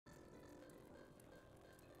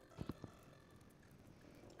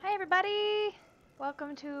everybody!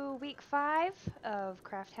 Welcome to week 5 of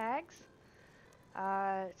Craft Hags.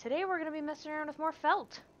 Today we're gonna be messing around with more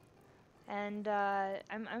felt, and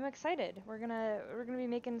I'm excited. We're gonna be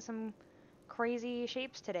making some crazy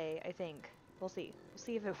shapes today. I think we'll see. We'll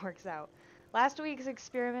see if it works out. Last week's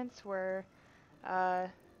experiments were uh,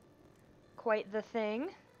 quite the thing.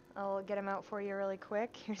 I'll get them out for you really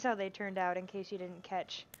quick. Here's how they turned out in case you didn't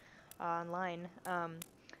catch online.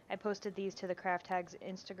 I posted these to the Craft Hags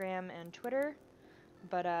Instagram and Twitter,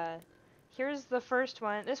 but here's the first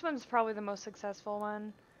one. This one's probably the most successful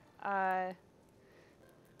one.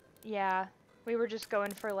 Yeah, we were just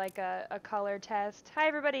going for like a color test. Hi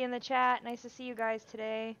everybody in the chat, nice to see you guys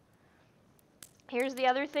today. Here's the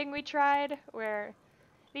other thing we tried, where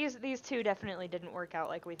these two definitely didn't work out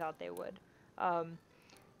like we thought they would.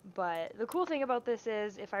 But the cool thing about this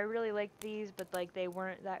is, if I really liked these, but like they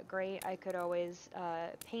weren't that great, I could always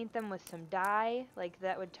paint them with some dye. Like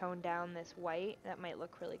that would tone down this white. That might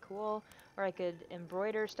look really cool. Or I could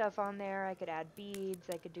embroider stuff on there. I could add beads.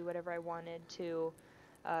 I could do whatever I wanted to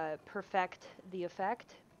perfect the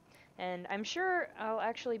effect. And I'm sure I'll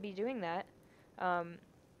actually be doing that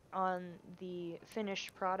on the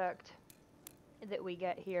finished product that we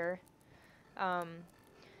get here.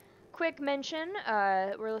 Quick mention,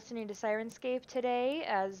 we're listening to Sirenscape today,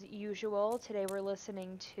 as usual. Today we're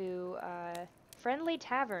listening to Friendly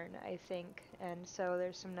Tavern, I think, and so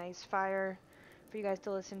there's some nice fire for you guys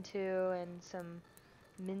to listen to, and some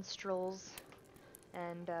minstrels,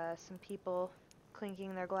 and some people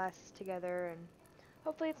clinking their glasses together, and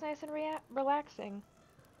hopefully it's nice and relaxing.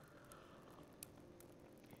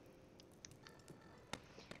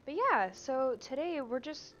 But yeah, so today we're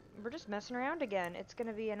just messing around again. It's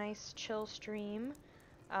gonna be a nice chill stream.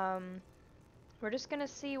 We're just gonna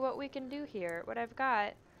see what we can do here. What I've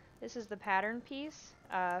got, this is the pattern piece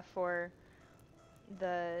for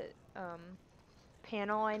the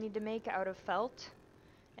panel I need to make out of felt,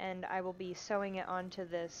 and I will be sewing it onto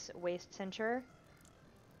this waist cincher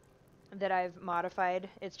that I've modified.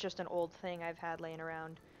 It's just an old thing I've had laying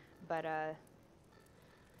around, but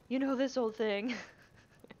you know, this old thing.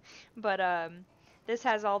 But this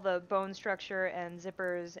has all the bone structure and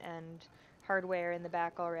zippers and hardware in the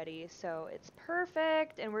back already, so it's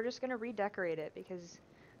perfect, and we're just gonna redecorate it because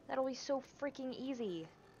that'll be so freaking easy.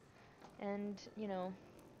 And, you know,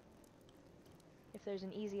 if there's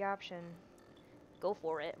an easy option, go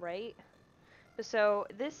for it, right? So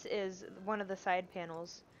this is one of the side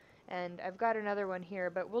panels, and I've got another one here,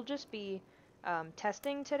 but we'll just be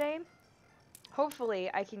testing today. Hopefully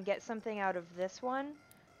I can get something out of this one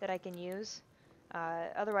that I can use.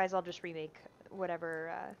 Otherwise I'll just remake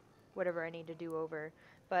whatever I need to do over.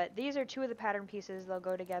 But these are two of the pattern pieces. They'll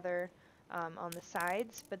go together on the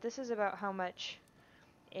sides, but this is about how much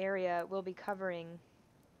area we'll be covering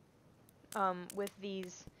with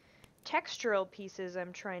these textural pieces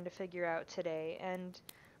I'm trying to figure out today. And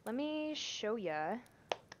let me show ya.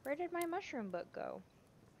 Where did my mushroom book go?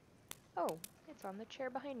 Oh, it's on the chair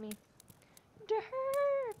behind me.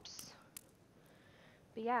 Derps!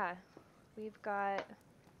 But yeah, we've got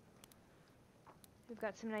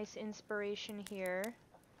some nice inspiration here.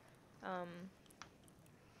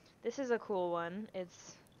 This is a cool one.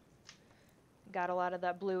 It's got a lot of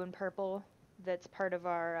that blue and purple that's part of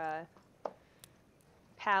our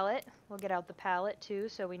palette. We'll get out the palette too,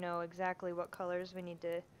 so we know exactly what colors we need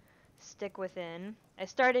to stick within. I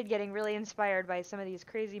started getting really inspired by some of these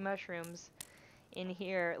crazy mushrooms in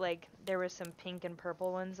here. Like, there were some pink and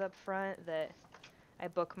purple ones up front that I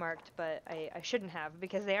bookmarked, but I shouldn't have,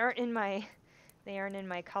 because they aren't in my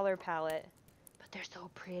color palette. But they're so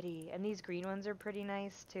pretty, and these green ones are pretty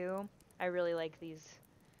nice too. I really like these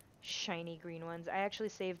shiny green ones. I actually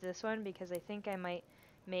saved this one because I think I might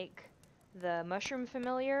make the mushroom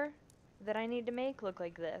familiar that I need to make look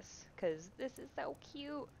like this, because this is so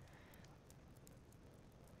cute.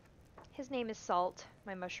 His name is Salt,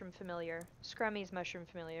 my mushroom familiar. Scrummy's mushroom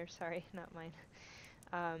familiar, sorry, not mine.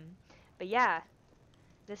 But yeah,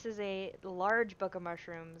 this is a large book of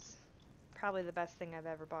mushrooms. Probably the best thing I've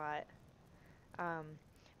ever bought.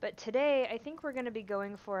 But today, I think we're going to be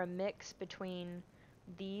going for a mix between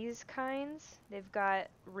these kinds. They've got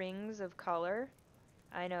rings of color.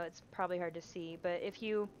 I know it's probably hard to see, but if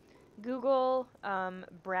you Google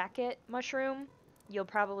bracket mushroom, you'll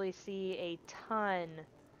probably see a ton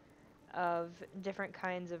of different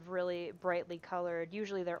kinds of really brightly colored,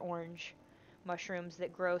 usually they're orange mushrooms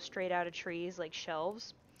that grow straight out of trees like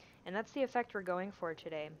shelves. And that's the effect we're going for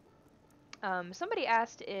today. Somebody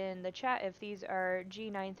asked in the chat if these are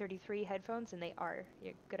G933 headphones, and they are.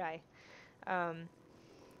 Yeah, good eye.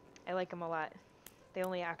 I like them a lot. They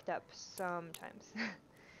only act up sometimes.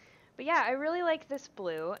 But yeah, I really like this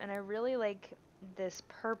blue, and I really like this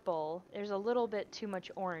purple. There's a little bit too much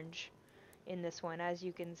orange in this one. As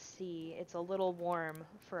you can see, it's a little warm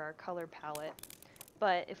for our color palette.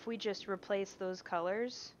 But if we just replace those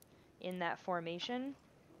colors in that formation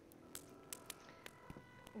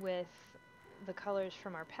with the colors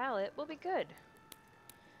from our palette, we'll be good.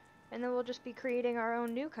 And then we'll just be creating our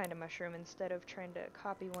own new kind of mushroom instead of trying to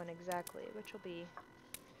copy one exactly, which will be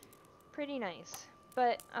pretty nice.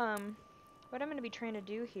 But what I'm going to be trying to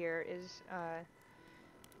do here is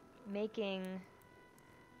making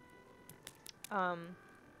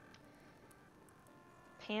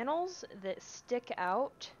panels that stick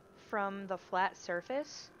out from the flat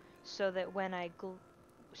surface so that when I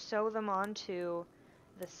sew them onto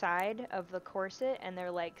the side of the corset and they're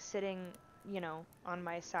like sitting, you know, on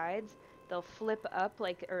my sides, they'll flip up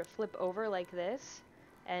like, or flip over like this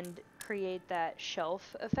and create that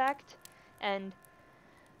shelf effect. And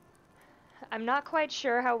I'm not quite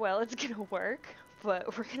sure how well it's gonna work,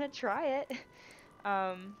 but we're gonna try it.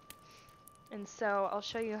 And so I'll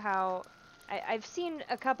show you how. I've seen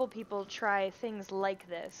a couple people try things like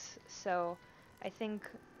this, so I think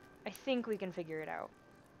we can figure it out.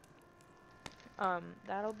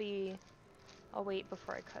 That'll be. I'll wait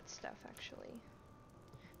before I cut stuff. Actually,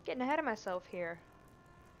 getting ahead of myself here.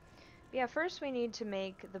 But yeah, first we need to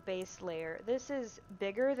make the base layer. This is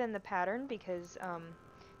bigger than the pattern because,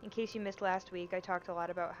 in case you missed last week, I talked a lot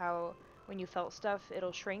about how when you felt stuff,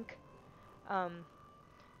 it'll shrink.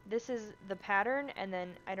 This is the pattern, and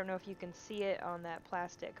then I don't know if you can see it on that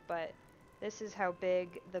plastic, but this is how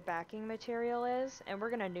big the backing material is, and we're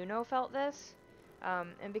going to Nuno felt this,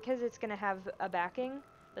 and because it's going to have a backing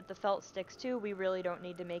that the felt sticks to, we really don't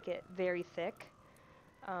need to make it very thick.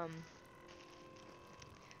 So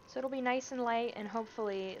it'll be nice and light, and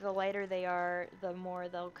hopefully the lighter they are, the more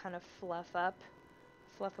they'll kind of fluff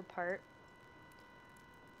apart.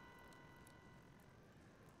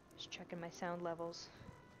 Just checking my sound levels.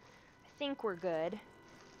 I think we're good.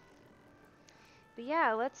 But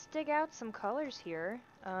yeah, let's dig out some colors here.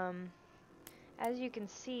 As you can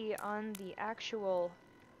see on the actual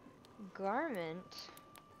garment,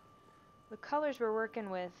 the colors we're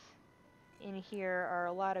working with in here are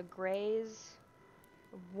a lot of grays,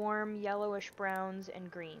 warm yellowish browns,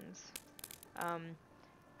 and greens.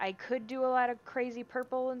 I could do a lot of crazy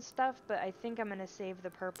purple and stuff, but I think I'm going to save the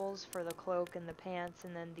purples for the cloak and the pants,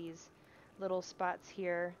 and then these little spots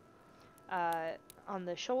here on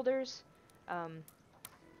the shoulders.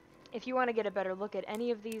 If you want to get a better look at any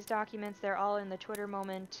of these documents, they're all in the Twitter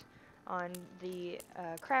moment on the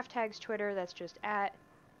Craft Hags Twitter. That's just at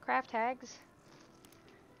Craft Hags.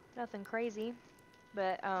 Nothing crazy.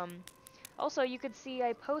 But also you could see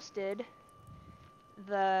I posted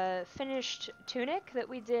the finished tunic that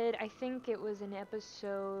we did. I think it was in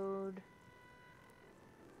episode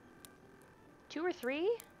 2 or 3,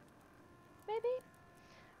 maybe?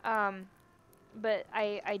 But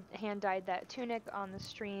I hand-dyed that tunic on the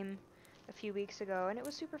stream a few weeks ago, and it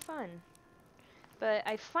was super fun. But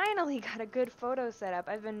I finally got a good photo set up.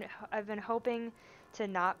 I've been hoping to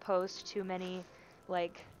not post too many,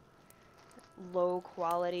 like, low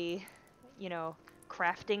quality, you know,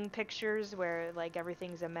 crafting pictures where, like,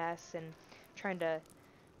 everything's a mess, and trying to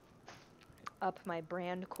up my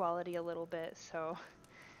brand quality a little bit. So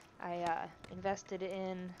I invested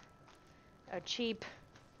in a cheap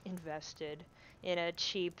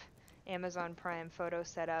Amazon Prime photo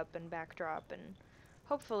setup and backdrop, and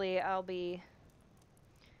hopefully I'll be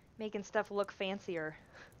making stuff look fancier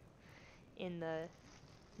in the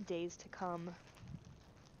days to come.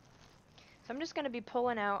 So I'm just going to be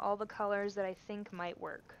pulling out all the colors that I think might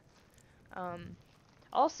work.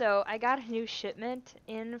 Also, I got a new shipment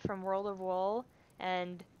in from World of Wool,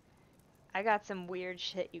 and I got some weird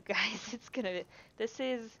shit, you guys.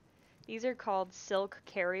 These are called silk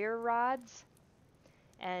carrier rods,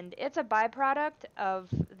 and it's a byproduct of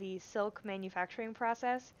the silk manufacturing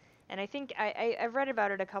process, and I think I've read about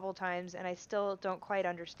it a couple times, and I still don't quite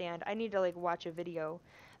understand. I need to, like, watch a video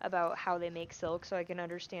about how they make silk so I can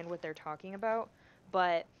understand what they're talking about,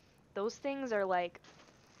 but those things are like,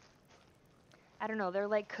 I don't know, they're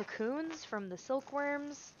like cocoons from the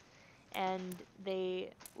silkworms, and they,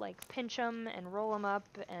 like, pinch them and roll them up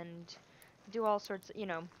and do all sorts of, you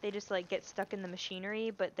know, they just, like, get stuck in the machinery,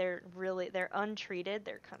 but they're untreated.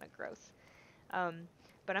 They're kind of gross.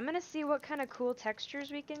 But I'm gonna see what kind of cool textures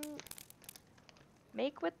we can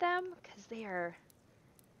make with them, because they're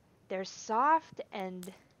soft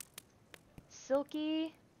and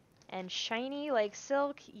silky and shiny like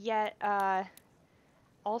silk, yet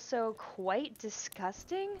also quite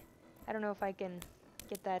disgusting. I don't know if I can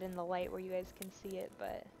get that in the light where you guys can see it,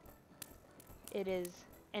 but It is,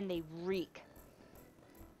 and they reek.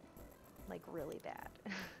 Like, really bad.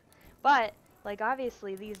 But, like,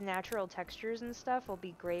 obviously these natural textures and stuff will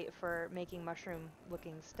be great for making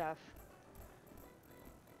mushroom-looking stuff.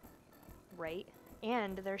 Right?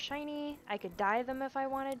 And they're shiny. I could dye them if I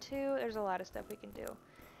wanted to. There's a lot of stuff we can do.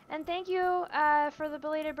 And thank you for the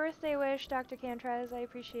belated birthday wish, Dr. Cantrez. I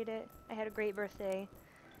appreciate it. I had a great birthday.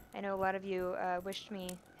 I know a lot of you wished me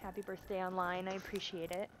happy birthday online. I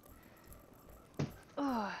appreciate it.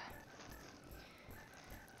 Ugh.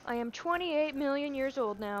 I am 28 million years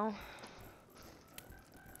old now.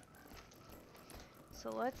 So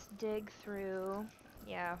let's dig through.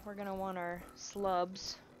 Yeah, we're gonna want our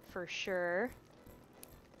slubs for sure.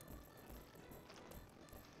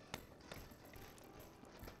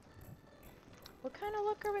 What kind of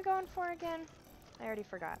look are we going for again? I already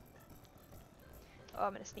forgot. Oh,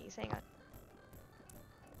 I'm gonna sneeze. Hang on.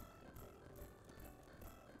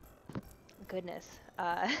 Goodness.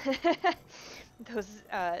 Those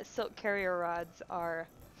silk carrier rods are...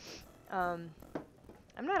 I'm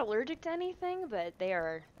not allergic to anything, but they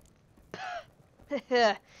are...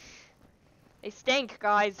 They stink,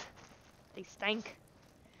 guys. They stink.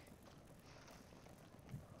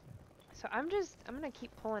 So I'm gonna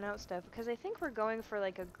keep pulling out stuff, because I think we're going for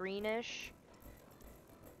like a greenish...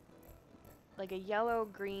 Like a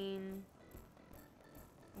yellow-green...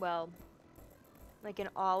 Well, like an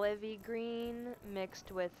olivey green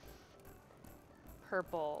mixed with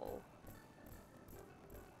purple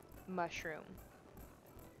mushroom.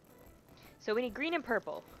 So we need green and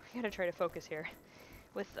purple. I gotta try to focus here.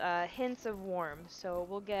 With hints of warm. So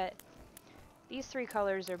we'll get... These three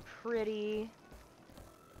colors are pretty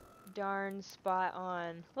darn spot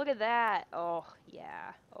on. Look at that! Oh,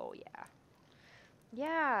 yeah. Oh, yeah.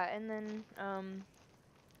 Yeah, and then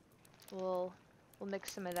we'll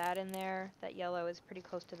mix some of that in there. That yellow is pretty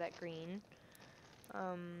close to that green.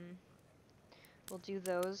 We'll do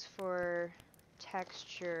those for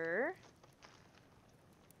texture.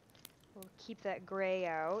 We'll keep that gray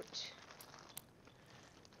out.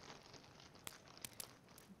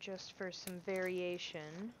 Just for some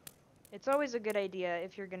variation. It's always a good idea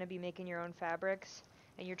if you're going to be making your own fabrics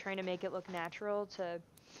and you're trying to make it look natural to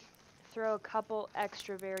throw a couple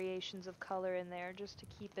extra variations of color in there just to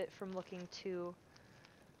keep it from looking too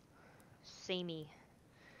samey.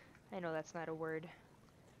 I know that's not a word.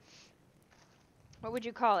 What would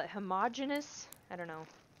you call it? Homogeneous? I don't know.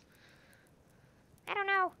 I don't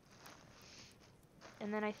know.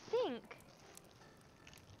 And then I think...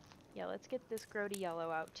 Yeah, let's get this grody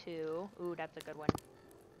yellow out too. Ooh, that's a good one.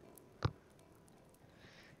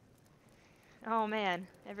 Oh man,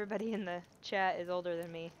 everybody in the chat is older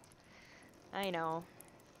than me. I know.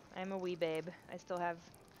 I'm a wee babe. I still have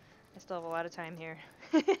a lot of time here.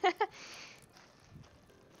 What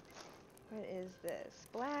is this?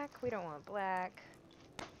 Black? We don't want black.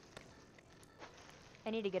 I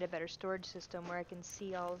need to get a better storage system where I can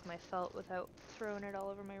see all of my felt without throwing it all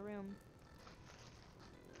over my room.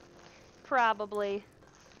 Probably.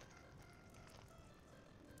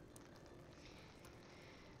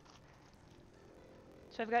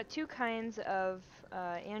 So I've got two kinds of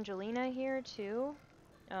Angelina here too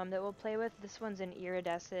that we'll play with. This one's an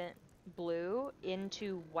iridescent blue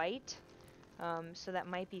into white, so that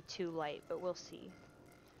might be too light, but we'll see.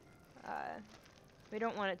 We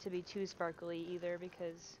don't want it to be too sparkly either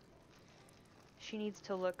because she needs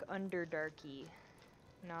to look underdarky,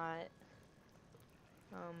 not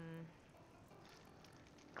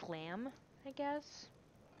glam, I guess.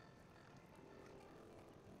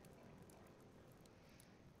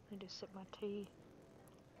 I need to sip my tea.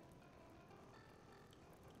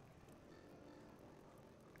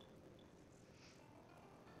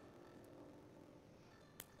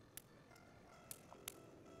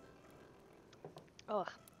 Ugh,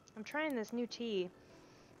 I'm trying this new tea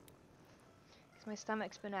because my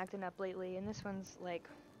stomach's been acting up lately, and this one's like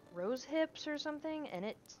rose hips or something, and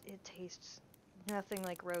it tastes nothing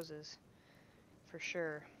like roses, for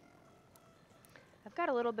sure. I've got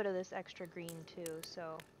a little bit of this extra green too,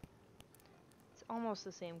 so it's almost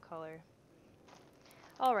the same color.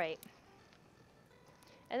 Alright.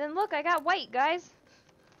 And then look, I got white, guys!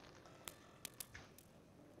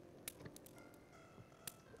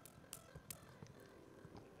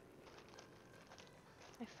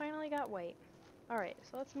 I finally got white. Alright,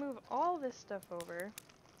 so let's move all this stuff over.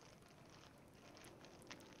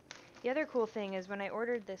 The other cool thing is when I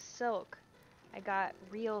ordered this silk, I got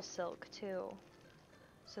real silk too.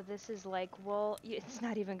 So this is like wool. It's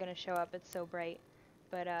not even going to show up, it's so bright.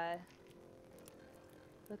 But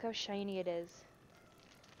look how shiny it is.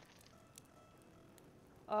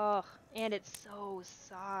 Ugh, and it's so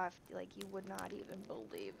soft. Like, you would not even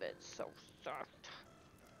believe it. So soft.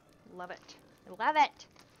 Love it. I love it!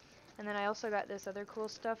 And then I also got this other cool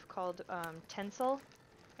stuff called Tencel.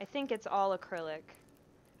 I think it's all acrylic,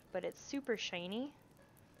 but it's super shiny.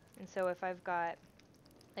 And so if I've got,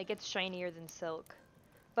 like, it's shinier than silk.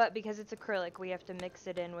 But because it's acrylic, we have to mix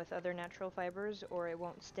it in with other natural fibers or it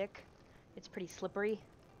won't stick. It's pretty slippery.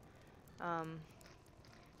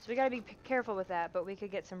 So we gotta be careful with that, but we could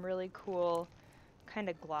get some really cool kind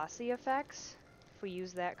of glossy effects if we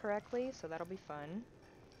use that correctly, so that'll be fun.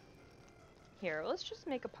 Here, let's just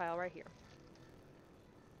make a pile right here.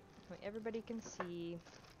 So everybody can see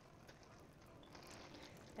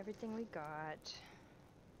everything we got.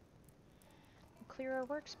 We'll clear our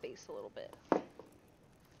workspace a little bit.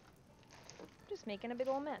 Just making a big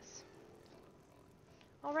old mess.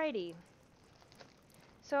 Alrighty.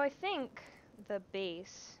 So I think the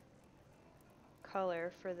base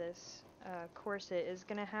color for this corset is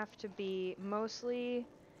gonna have to be mostly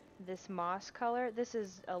this moss color. This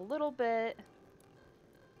is a little bit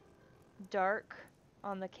dark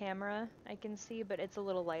on the camera, I can see, but it's a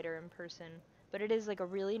little lighter in person. But it is like a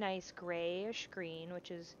really nice grayish green,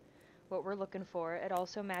 which is what we're looking for. It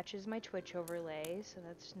also matches my Twitch overlay, so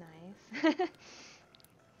that's nice.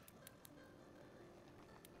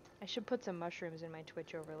 I should put some mushrooms in my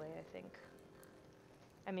Twitch overlay, I think.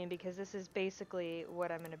 I mean, because this is basically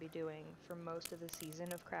what I'm going to be doing for most of the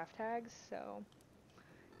season of Craft Hags, so,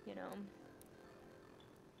 you know.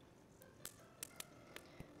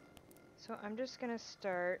 So I'm just going to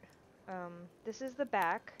start, this is the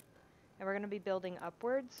back, and we're going to be building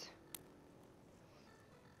upwards.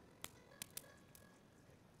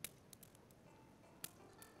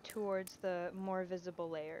 Towards the more visible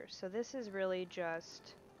layer. So this is really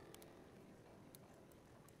just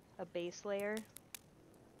a base layer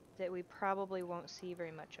that we probably won't see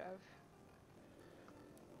very much of.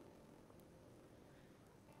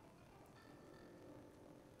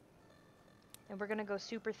 And we're going to go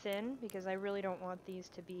super thin because I really don't want these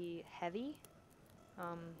to be heavy.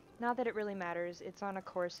 Not that it really matters. It's on a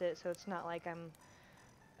corset, so it's not like I'm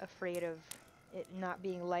afraid of it not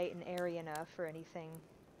being light and airy enough or anything.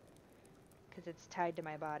 Because it's tied to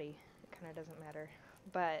my body. It kind of doesn't matter.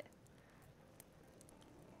 But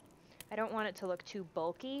I don't want it to look too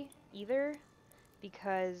bulky either,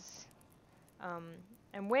 because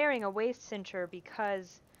I'm wearing a waist cincher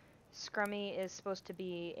because Scrummy is supposed to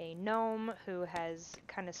be a gnome who has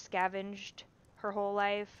kind of scavenged her whole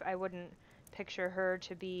life. I wouldn't picture her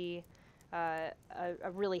to be a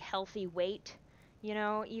really healthy weight, you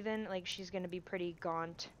know, even. Like, she's going to be pretty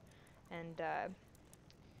gaunt and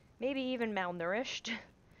maybe even malnourished.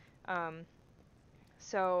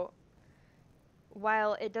 So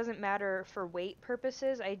while it doesn't matter for weight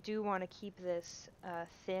purposes, I do want to keep this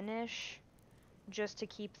thinnish just to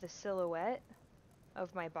keep the silhouette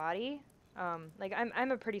of my body. Like,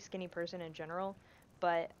 I'm a pretty skinny person in general,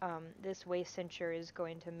 but this waist cincher is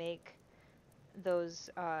going to make those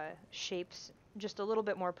shapes just a little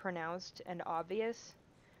bit more pronounced and obvious.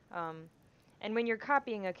 And when you're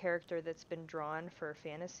copying a character that's been drawn for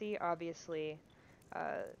fantasy, obviously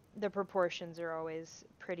the proportions are always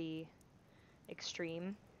pretty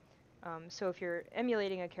extreme. So if you're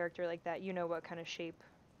emulating a character like that, you know what kind of shape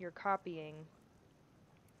you're copying.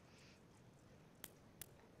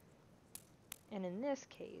 And in this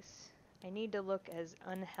case, I need to look as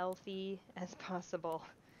unhealthy as possible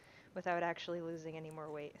without actually losing any more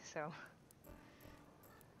weight, so.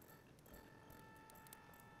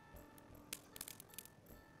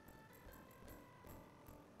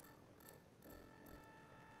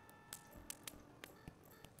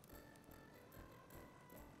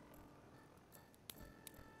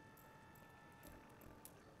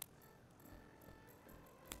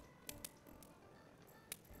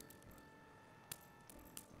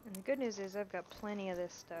 And the good news is I've got plenty of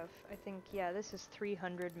this stuff. I think, yeah, this is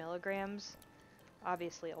 300 milligrams.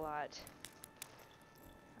 Obviously a lot.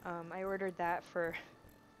 I ordered that for,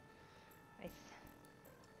 I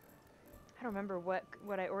don't remember what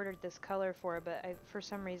I ordered this color for, but for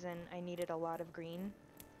some reason I needed a lot of green.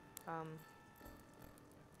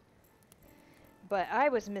 But I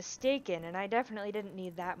was mistaken, and I definitely didn't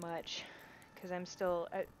need that much, because I'm still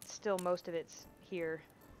most of it's here.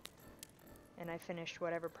 And I finished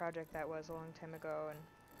whatever project that was a long time ago, and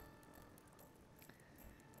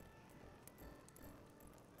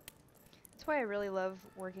that's why I really love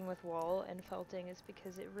working with wool and felting, is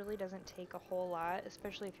because it really doesn't take a whole lot,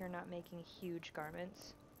 especially if you're not making huge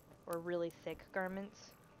garments or really thick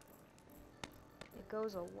garments. It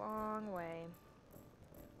goes a long way.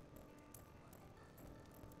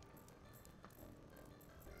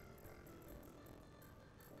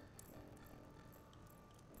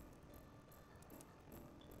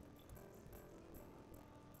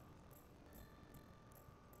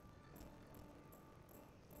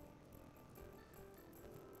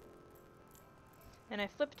 And I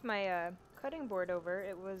flipped my cutting board over.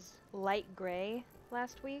 It was light gray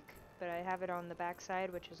last week, but I have it on the back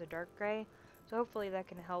side, which is a dark gray. So hopefully that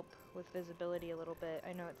can help with visibility a little bit.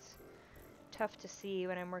 I know it's tough to see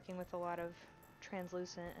when I'm working with a lot of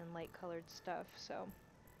translucent and light colored stuff, so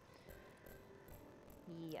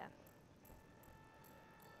yeah.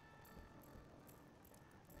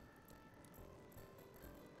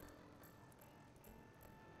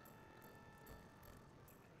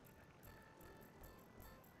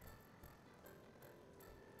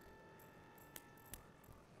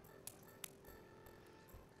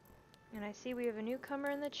 And I see we have a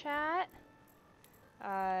newcomer in the chat,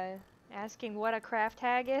 asking what a craft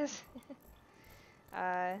hag is.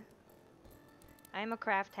 I'm a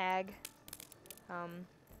craft hag.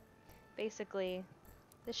 Basically,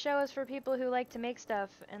 this show is for people who like to make stuff,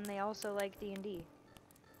 and they also like D&D.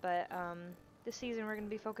 But, this season we're going to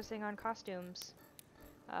be focusing on costumes.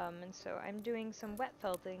 And so I'm doing some wet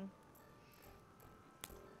felting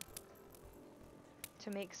to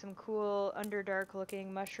make some cool Underdark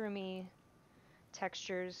looking mushroomy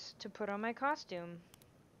textures to put on my costume.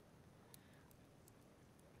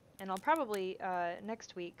 And I'll probably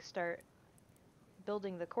next week start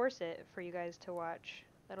building the corset for you guys to watch.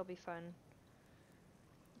 That'll be fun.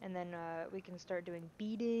 And then we can start doing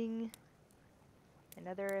beading and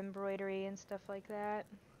other embroidery and stuff like that.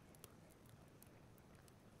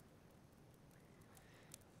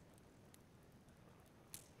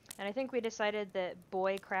 And I think we decided that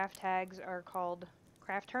boy craft hags are called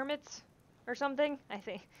craft hermits or something. I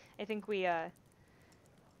think we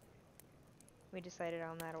decided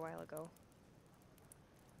on that a while ago.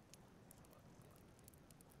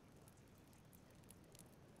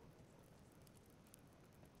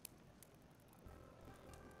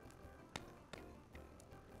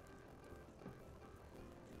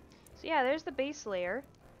 So yeah, there's the base layer,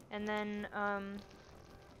 and then I'm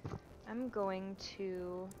going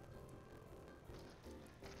to,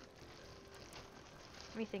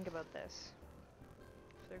 let me think about this.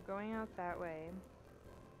 If they're going out that way,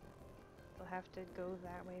 they'll have to go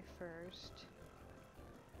that way first.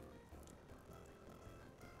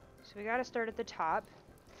 So we gotta start at the top.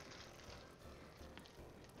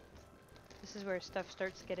 This is where stuff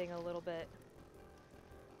starts getting a little bit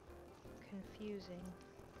confusing.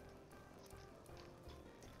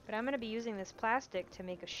 But I'm gonna be using this plastic to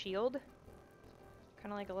make a shield.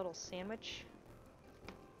 Kinda like a little sandwich.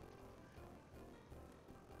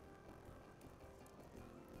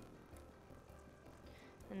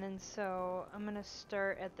 And then so I'm gonna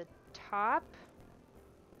start at the top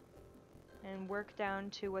and work down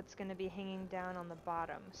to what's gonna be hanging down on the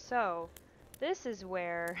bottom. So this is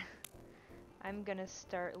where I'm gonna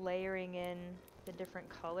start layering in the different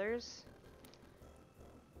colors.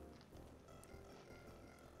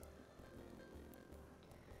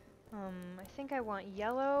 I think I want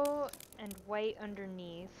yellow and white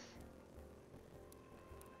underneath.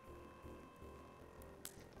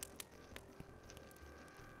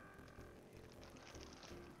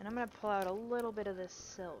 And I'm gonna pull out a little bit of this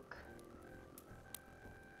silk.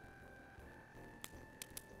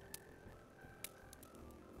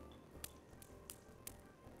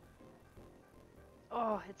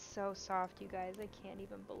 Oh, it's so soft, you guys. I can't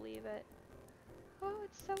even believe it. Oh,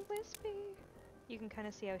 it's so wispy. You can kind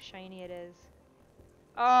of see how shiny it is.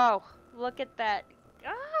 Oh, look at that.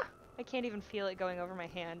 Ah! I can't even feel it going over my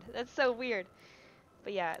hand. That's so weird.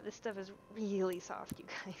 But yeah, this stuff is really soft, you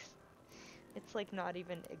guys. It's like not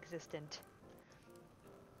even existent.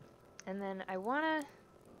 And then I want to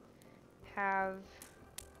have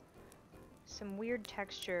some weird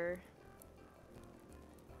texture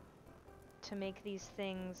to make these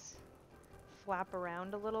things flap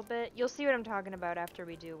around a little bit. You'll see what I'm talking about after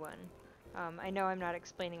we do one. I know I'm not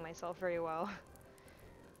explaining myself very well.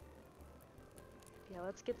 Yeah,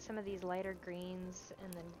 let's get some of these lighter greens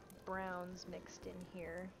and then browns mixed in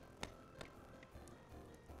here.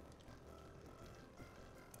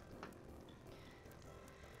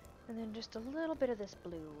 And then just a little bit of this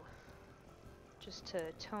blue, just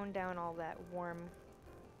to tone down all that warm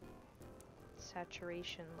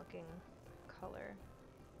saturation looking color.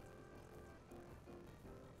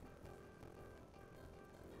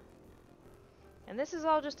 And this is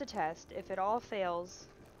all just a test. If it all fails,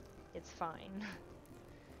 it's fine.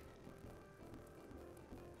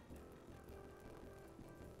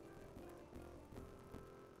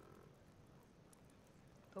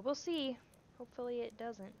 But we'll see. Hopefully it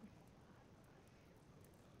doesn't.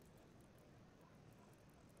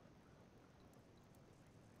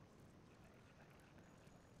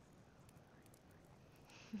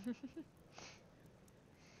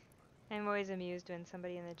 I'm always amused when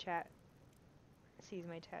somebody in the chat sees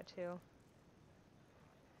my tattoo.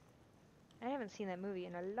 I haven't seen that movie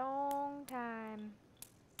in a long time.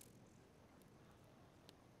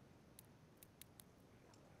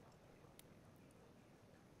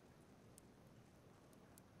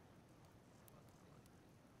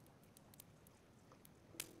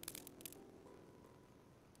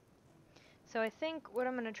 So I think what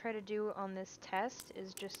I'm going to try to do on this test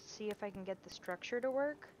is just see if I can get the structure to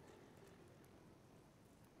work.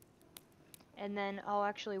 And then I'll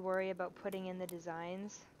actually worry about putting in the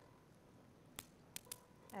designs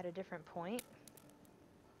at a different point.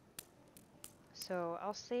 So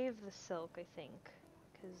I'll save the silk, I think,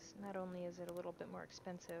 because not only is it a little bit more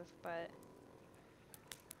expensive, but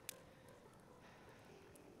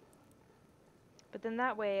then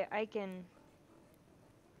that way I can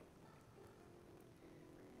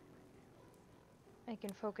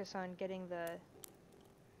focus on getting the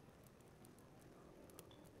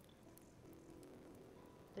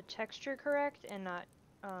texture correct and not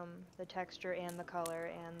the texture and the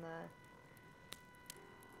color and the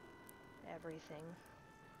everything.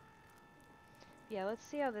 Yeah, let's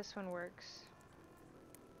see how this one works.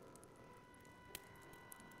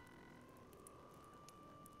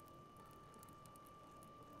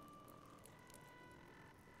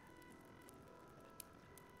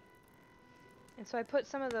 And so I put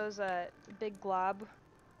some of those big glob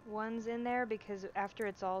ones in there because after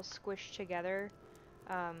it's all squished together,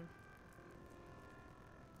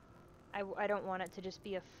 I don't want it to just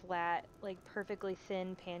be a flat, like perfectly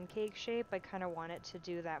thin pancake shape. I kind of want it to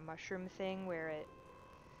do that mushroom thing where it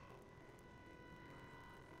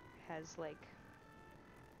has like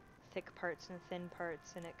thick parts and thin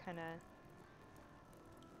parts and it kind of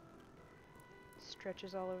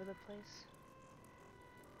stretches all over the place.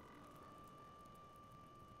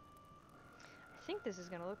 I think this is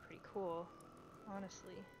going to look pretty cool,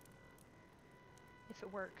 honestly, if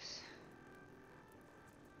it works.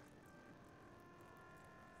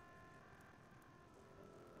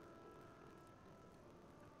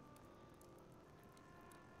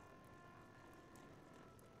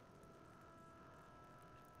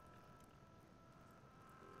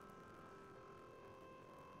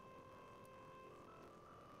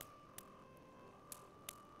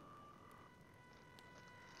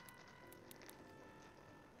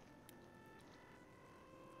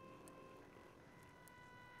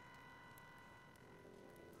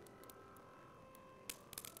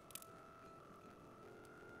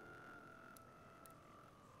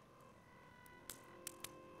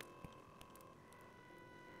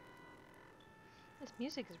 This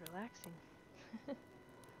music is relaxing.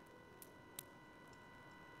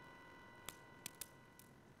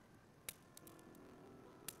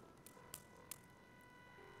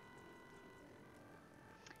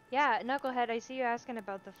 Yeah, Knucklehead, I see you asking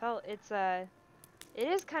about the felt. It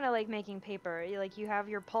is kind of like making paper. Like you have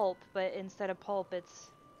your pulp, but instead of pulp,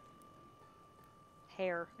 it's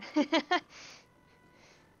hair.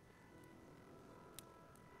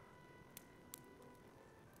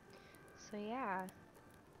 So yeah.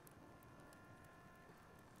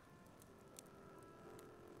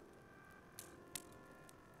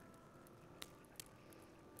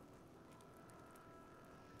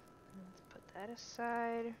 Let's put that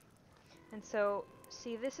aside. And so,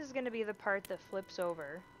 see, this is going to be the part that flips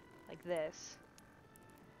over, like this.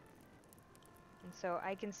 And so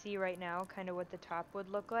I can see right now kind of what the top would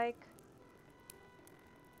look like.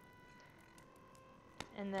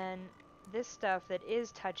 And then this stuff that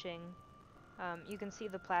is touching, you can see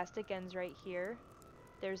the plastic ends right here.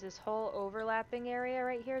 There's this whole overlapping area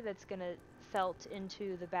right here that's going to felt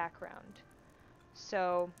into the background.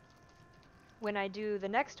 So when I do the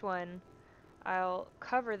next one, I'll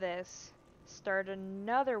cover this, start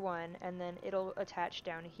another one, and then it'll attach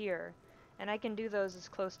down here. And I can do those as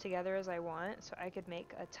close together as I want, so I could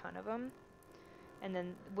make a ton of them. And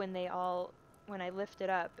then when I lift it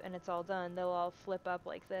up and it's all done, they'll all flip up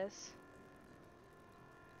like this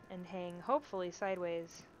and hang hopefully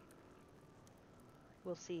sideways.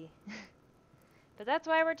 We'll see. But that's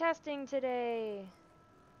why we're testing today.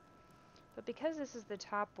 But because this is the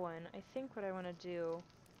top one, I think what I want to do,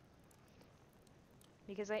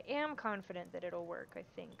 because I am confident that it'll work, I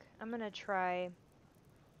think, I'm going to try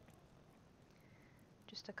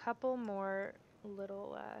just a couple more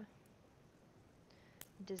little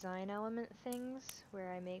design element things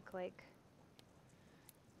where I make like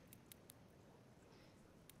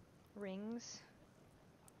rings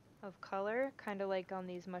of color, kind of like on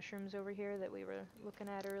these mushrooms over here that we were looking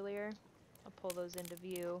at earlier. I'll pull those into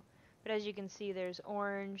view. But as you can see, there's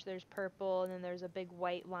orange, there's purple, and then there's a big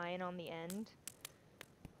white line on the end.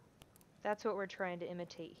 That's what we're trying to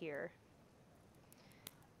imitate here.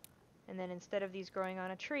 And then instead of these growing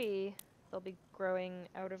on a tree, they'll be growing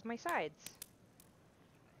out of my sides.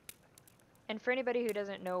 And for anybody who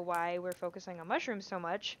doesn't know why we're focusing on mushrooms so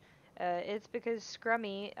much, it's because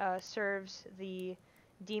Scrummy serves the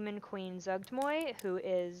demon queen Zugtmoy, who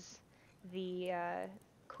is the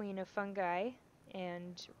queen of fungi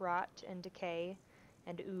and rot and decay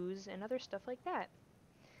and ooze and other stuff like that.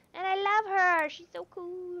 And I love her! She's so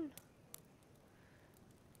cool!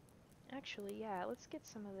 Actually, yeah, let's get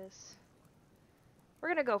some of this. We're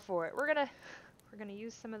gonna go for it. We're gonna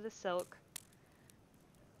use some of the silk.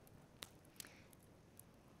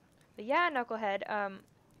 But yeah, Knucklehead,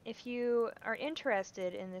 if you are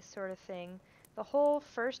interested in this sort of thing, the whole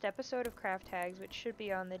first episode of Craft Hags, which should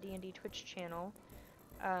be on the D&D Twitch channel,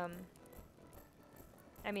 I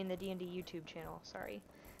mean the D&D YouTube channel, sorry,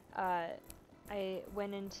 I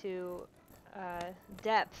went into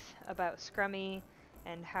depth about Scrummy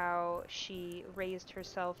and how she raised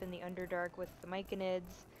herself in the Underdark with the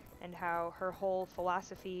Myconids, and how her whole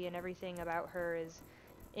philosophy and everything about her is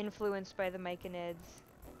influenced by the Myconids,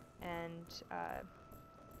 and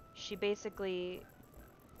she basically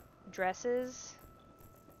dresses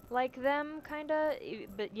like them, kinda,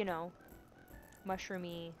 but you know,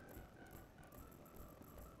 mushroomy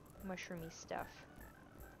stuff.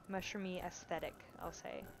 Mushroomy aesthetic, I'll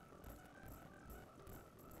say.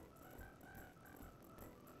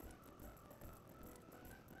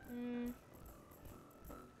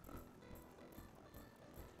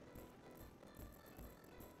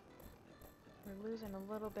 We're losing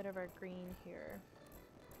a little bit of our green here.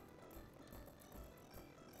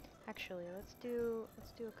 Actually, let's do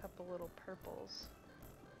a couple little purples.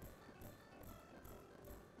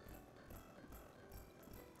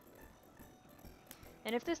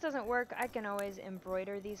 And if this doesn't work, I can always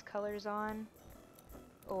embroider these colors on,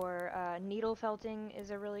 or needle felting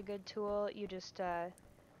is a really good tool. You just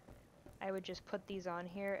I would just put these on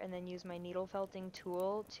here and then use my needle felting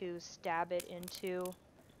tool to stab it into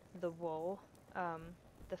the wool,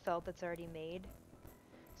 the felt that's already made.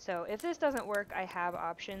 So if this doesn't work, I have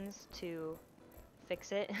options to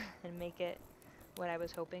fix it and make it what I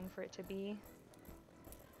was hoping for it to be.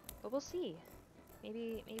 But we'll see.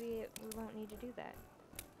 Maybe we won't need to do that.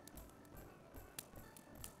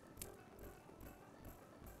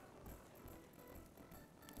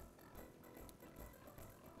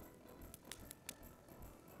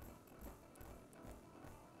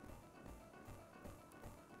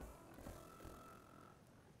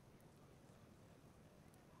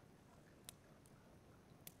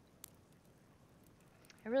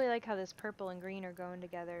 I really like how this purple and green are going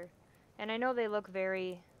together. And I know they look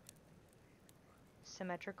very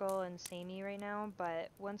symmetrical and samey right now, but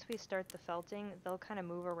once we start the felting, they'll kind of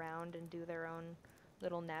move around and do their own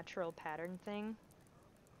little natural pattern thing,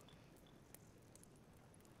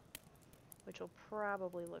 which will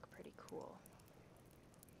probably look pretty cool.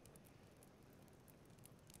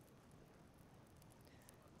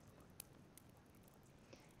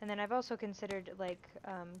 And then I've also considered like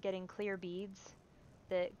getting clear beads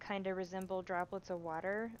that kind of resemble droplets of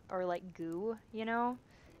water, or like goo, you know,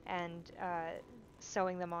 and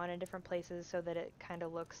sewing them on in different places so that it kind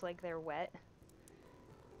of looks like they're wet,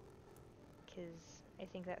 because I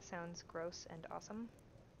think that sounds gross and awesome.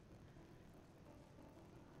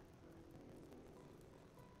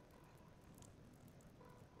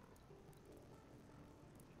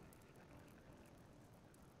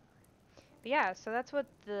 But yeah, so that's what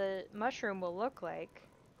the mushroom will look like.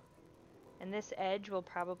 And this edge will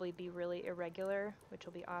probably be really irregular, which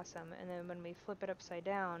will be awesome. And then when we flip it upside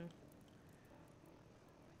down,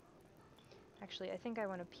 actually I think I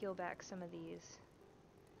want to peel back some of these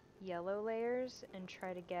yellow layers and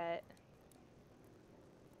try to get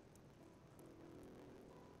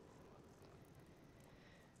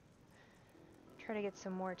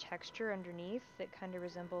some more texture underneath that kind of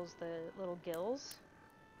resembles the little gills.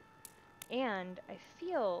 And I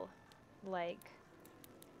feel like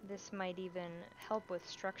this might even help with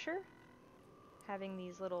structure, having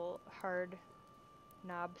these little hard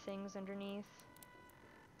knob things underneath.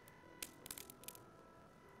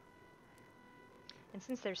 And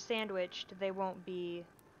since they're sandwiched, they won't be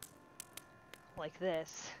like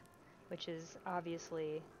this, which is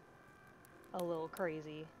obviously a little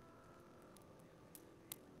crazy.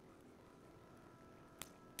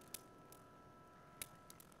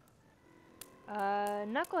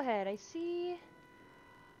 Knucklehead, I see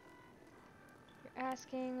you're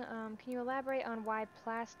asking, can you elaborate on why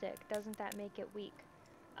plastic? Doesn't that make it weak?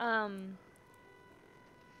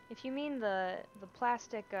 If you mean the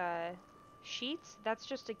plastic sheets, that's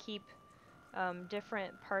just to keep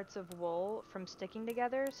different parts of wool from sticking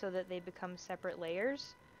together so that they become separate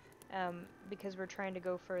layers. because we're trying to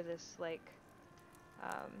go for this, like,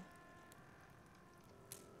 um,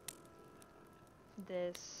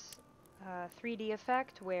 this 3D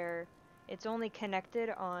effect where it's only connected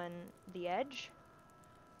on the edge,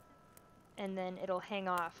 and then it'll hang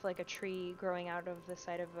off like a tree growing out of the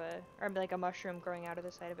side of or like a mushroom growing out of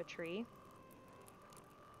the side of a tree.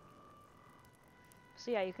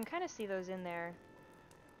 So yeah, you can kind of see those in there,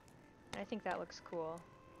 and I think that looks cool.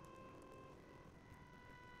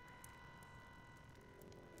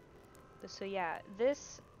 So yeah,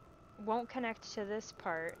 this won't connect to this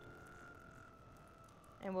part,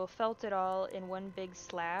 and we'll felt it all in one big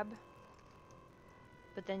slab.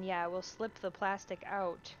 But then yeah, we'll slip the plastic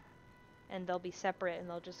out, and they'll be separate, and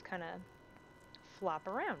they'll just kind of flop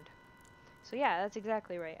around. So yeah, that's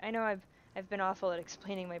exactly right. I know I've been awful at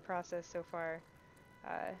explaining my process so far,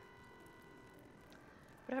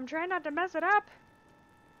 but I'm trying not to mess it up.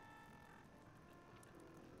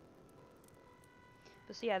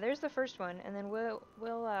 But so yeah, there's the first one, and then we'll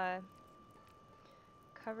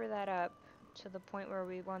cover that up to the point where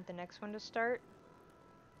we want the next one to start,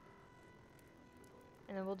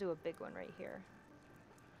 and then we'll do a big one right here.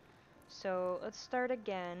 So let's start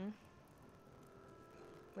again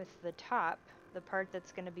with the top, the part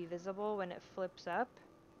that's going to be visible when it flips up.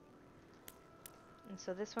 And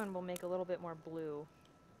so this one will make a little bit more blue.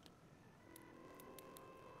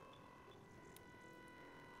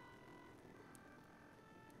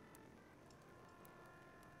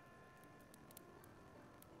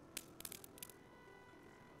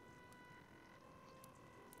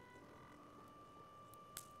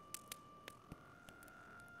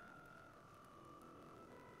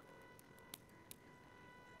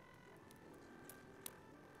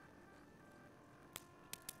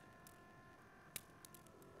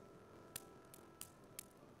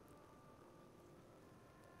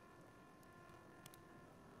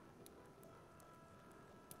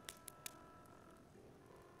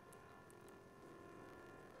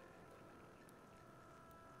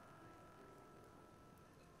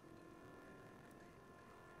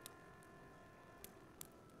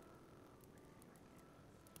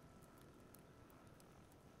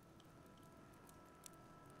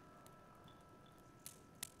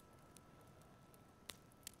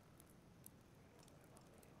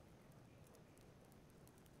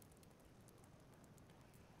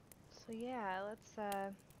 So yeah, let's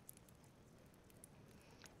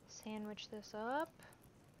sandwich this up.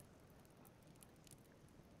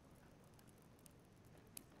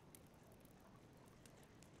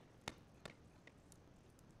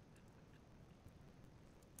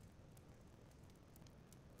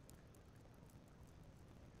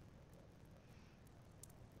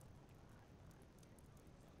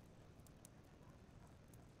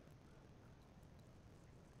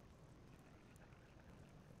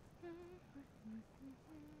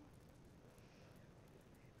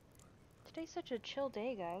 Today's such a chill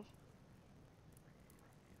day, guys.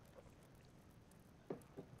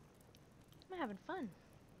 I'm having fun.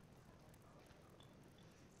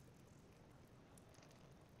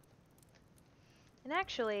 And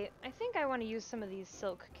actually, I think I want to use some of these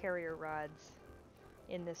silk carrier rods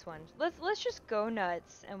in this one. Let's just go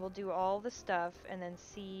nuts, and we'll do all the stuff and then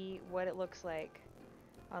see what it looks like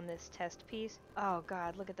on this test piece. Oh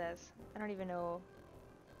god, look at this. I don't even know.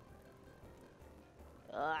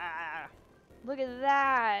 Ah, look at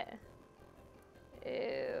that.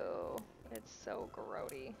 Ew. It's so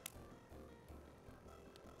grody.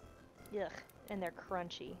 Ugh. And they're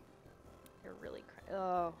crunchy. They're really crunchy.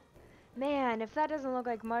 Oh. Man, if that doesn't look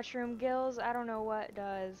like mushroom gills, I don't know what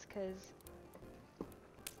does, because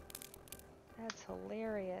that's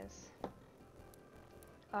hilarious.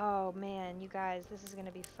 Oh man, you guys, this is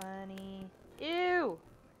gonna be funny. Ew!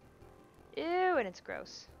 Ew, and it's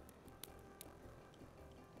gross.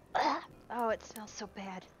 Oh, it smells so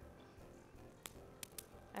bad.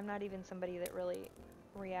 I'm not even somebody that really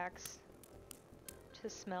reacts to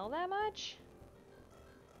smell that much.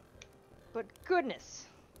 But goodness,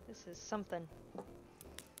 this is something.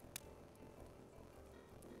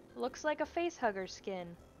 Looks like a face hugger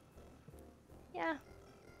skin. Yeah.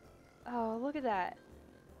 Oh, look at that.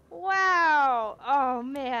 Wow! Oh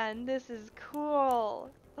man, this is cool.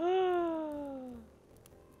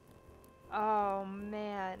 Oh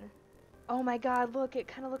man. Oh my god, look, it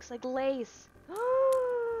kind of looks like lace.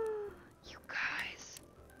 You guys.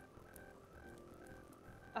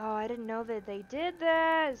 Oh, I didn't know that they did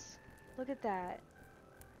this. Look at that.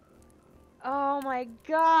 Oh my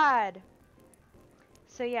god.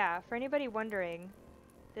 So yeah, for anybody wondering,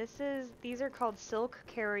 these are called silk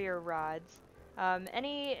carrier rods.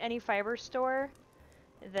 Any fiber store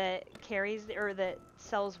that carries or that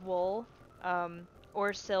sells wool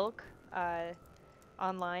or silk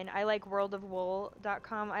online. I like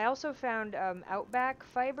worldofwool.com. I also found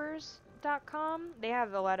outbackfibers.com. They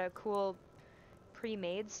have a lot of cool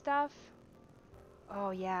pre-made stuff.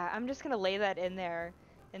 Oh yeah, I'm just gonna lay that in there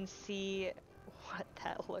and see what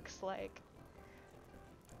that looks like.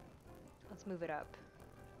 Let's move it up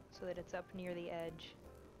so that it's up near the edge.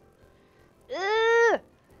 Ugh!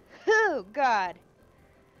 Oh god.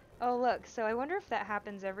 Oh look, so I wonder if that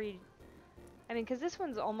happens every... I mean, 'cause this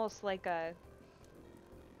one's almost like a...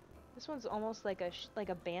 This one's almost like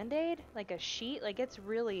a Band-Aid, like a sheet. Like it's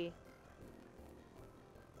really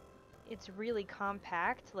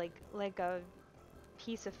compact, like a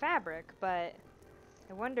piece of fabric. But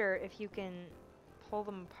I wonder if you can pull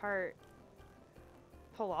them apart,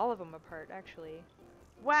 pull all of them apart, actually.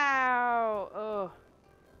 Wow! Oh.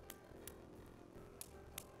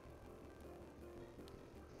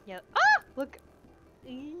 Yeah. Ah! Look.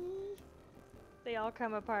 Eee. They all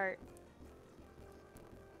come apart.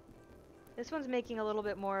 This one's making a little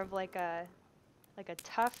bit more of like a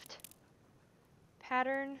tuft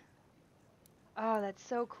pattern. Oh, that's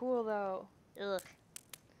so cool though. Ugh.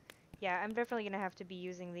 Yeah, I'm definitely gonna have to be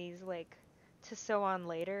using these like to sew on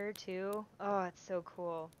later too. Oh, it's so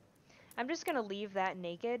cool. I'm just gonna leave that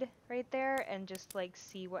naked right there and just like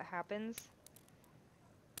see what happens.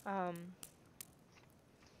 What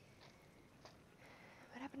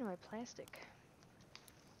happened to my plastic?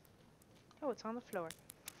 Oh, it's on the floor.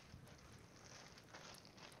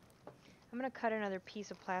 I'm gonna cut another piece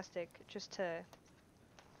of plastic just to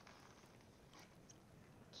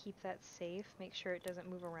keep that safe, make sure it doesn't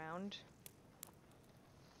move around.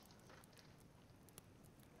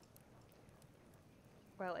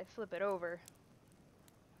 While I flip it over.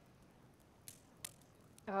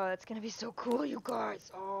 Oh, that's gonna be so cool, you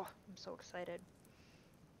guys! Oh, I'm so excited.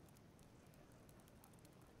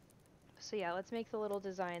 So yeah, let's make the little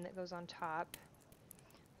design that goes on top.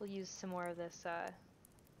 We'll use some more of this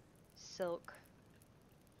silk.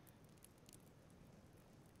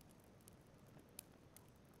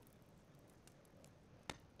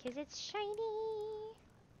 Cause it's shiny!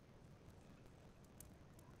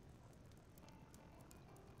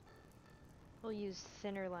 We'll use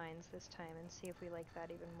thinner lines this time and see if we like that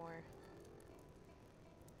even more.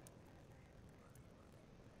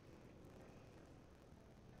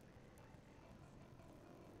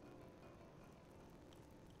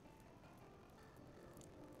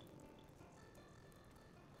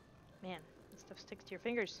 Man, this stuff sticks to your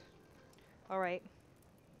fingers. Alright.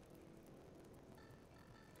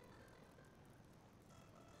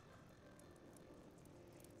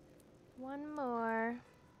 One more.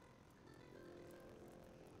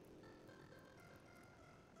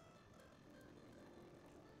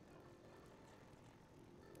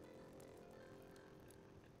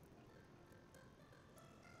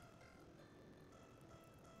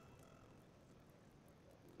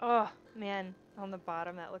 Oh, man, on the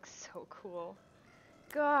bottom that looks so cool.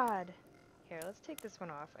 God! Here, let's take this one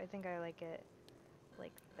off. I think I like it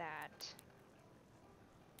like that.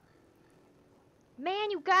 Man,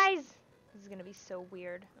 you guys! This is gonna be so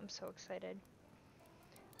weird. I'm so excited.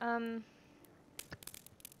 I'm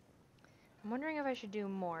wondering if I should do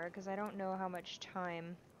more, because I don't know how much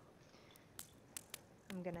time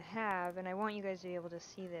I'm gonna have, and I want you guys to be able to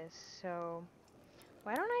see this, so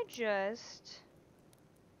why don't I just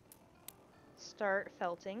start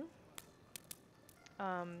felting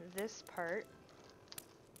this part,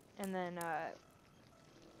 and then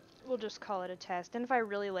we'll just call it a test. And if I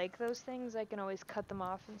really like those things, I can always cut them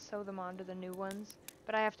off and sew them onto the new ones.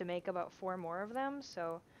 But I have to make about 4 more of them,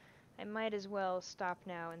 so I might as well stop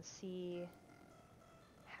now and see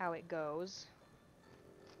how it goes.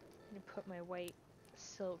 I'm gonna put my white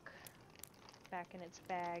silk back in its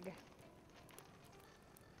bag.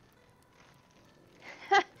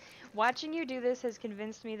 Watching you do this has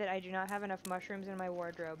convinced me that I do not have enough mushrooms in my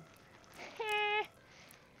wardrobe.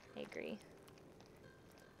 I agree.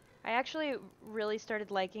 I actually really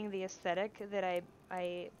started liking the aesthetic that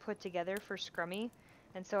I put together for Scrummy,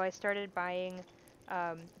 and so I started buying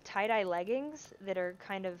tie-dye leggings that are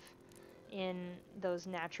kind of in those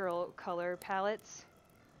natural color palettes,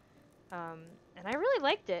 and I really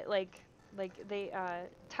liked it. Like they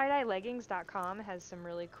tiedyeLeggings.com has some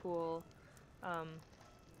really cool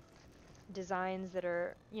designs that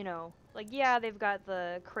are, you know, like, yeah, they've got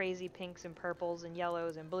the crazy pinks and purples and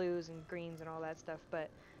yellows and blues and greens and all that stuff, but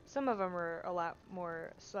some of them are a lot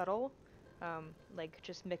more subtle, like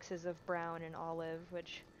just mixes of brown and olive,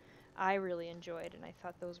 which I really enjoyed, and I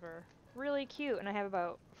thought those were really cute, and I have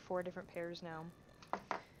about 4 different pairs now.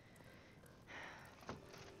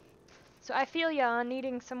 So I feel ya on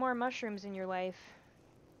needing some more mushrooms in your life.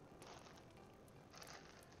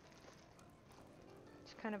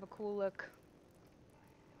 It's kind of a cool look.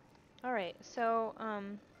 Alright, so,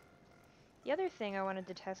 the other thing I wanted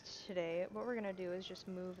to test today, what we're gonna do is just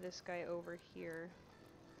move this guy over here.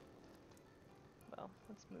 Well,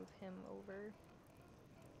 let's move him over.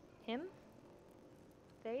 Him?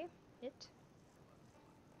 They? It?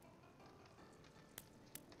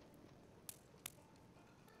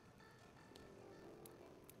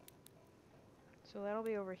 So that'll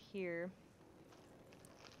be over here.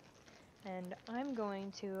 And I'm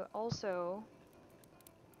going to also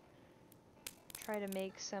try to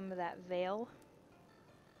make some of that veil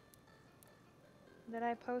that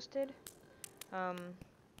I posted.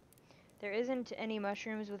 There isn't any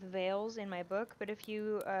mushrooms with veils in my book, but if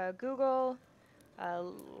you Google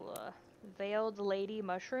veiled lady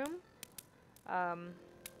mushroom,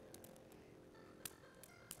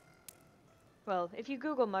 well, if you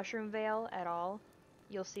Google mushroom veil at all,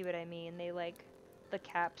 you'll see what I mean. They like, the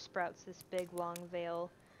cap sprouts this big long veil,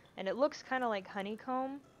 and it looks kind of like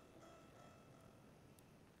honeycomb.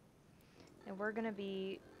 And we're going to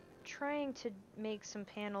be trying to make some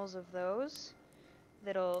panels of those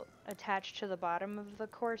that'll attach to the bottom of the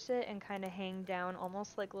corset and kind of hang down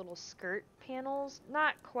almost like little skirt panels.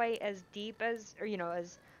 Not quite as deep as, or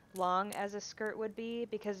as long as a skirt would be,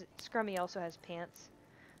 because Scrummy also has pants.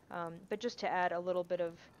 But just to add a little bit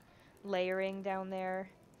of layering down there.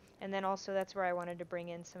 And then also that's where I wanted to bring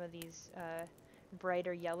in some of these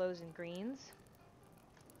brighter yellows and greens.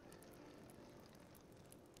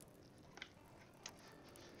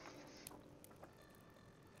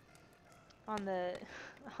 On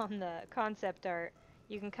the concept art,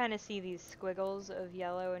 you can kind of see these squiggles of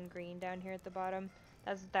yellow and green down here at the bottom.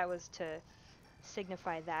 That was to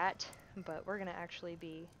signify that, but we're gonna actually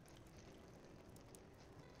be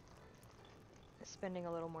spending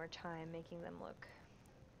a little more time making them look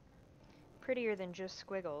prettier than just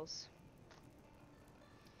squiggles.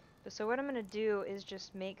 So what I'm gonna do is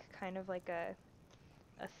just make kind of like a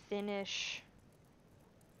thinnish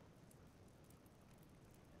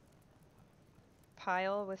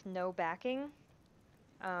pile with no backing.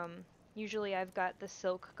 Usually I've got the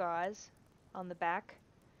silk gauze on the back,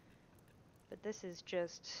 but this is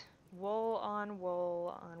just wool on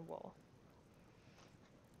wool on wool.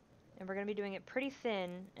 And we're going to be doing it pretty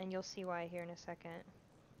thin, and you'll see why here in a second.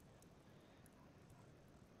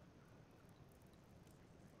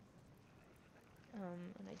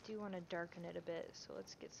 And I do want to darken it a bit, so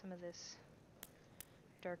let's get some of this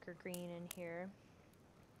darker green in here.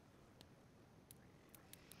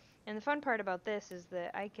 And the fun part about this is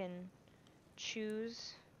that I can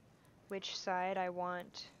choose which side I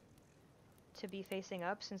want to be facing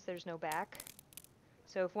up since there's no back.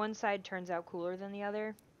 So if one side turns out cooler than the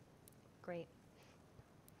other, great.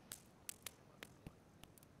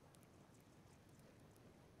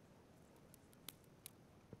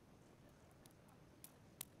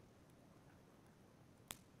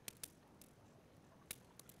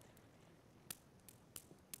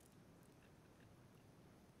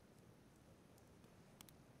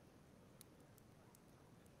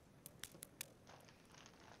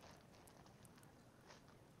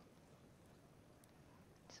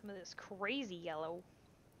 Some of this crazy yellow.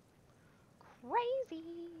 Crazy!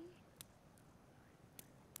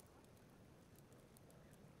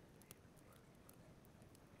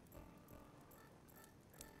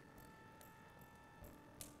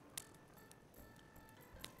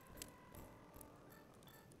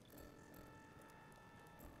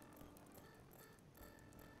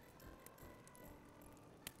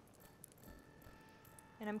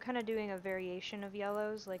 And I'm kind of doing a variation of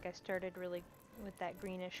yellows, like I started really with that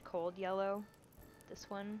greenish cold yellow. This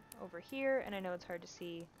one over here, and I know it's hard to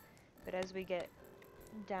see, but as we get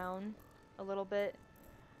down a little bit,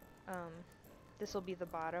 this will be the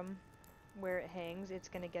bottom where it hangs. It's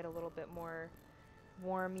going to get a little bit more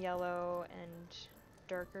warm yellow and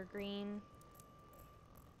darker green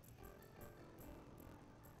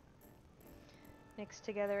mixed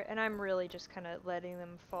together, and I'm really just kind of letting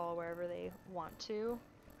them fall wherever they want to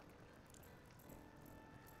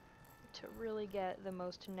really get the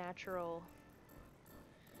most natural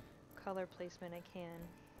color placement I can.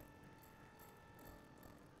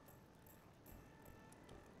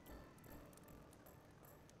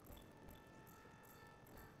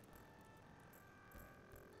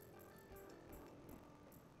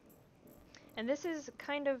 And this is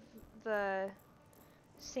kind of the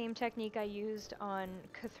same technique I used on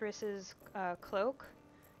Cthulhu's cloak.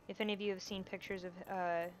 If any of you have seen pictures of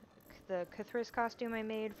the Cthulhu costume I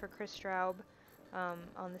made for Chris Straub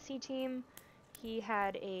on the C team, he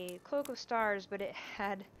had a cloak of stars, but it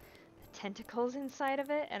had tentacles inside of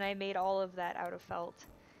it, and I made all of that out of felt.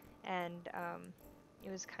 And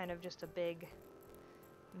it was kind of just a big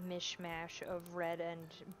mishmash of red and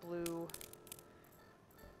blue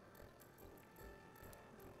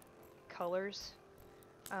colors.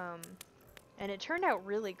 And it turned out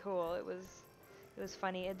really cool. It was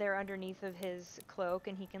funny. They're underneath of his cloak,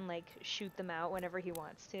 and he can like shoot them out whenever he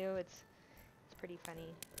wants to. It's pretty funny.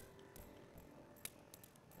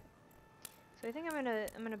 So I think I'm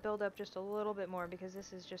gonna build up just a little bit more because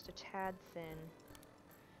this is just a tad thin.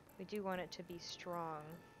 We do want it to be strong,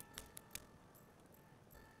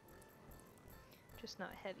 just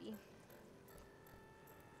not heavy.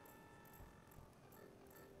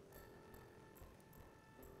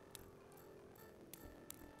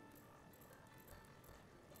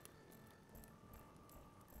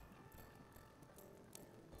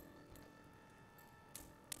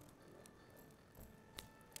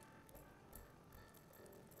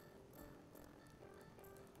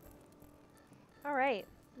 Alright,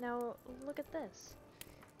 now look at this.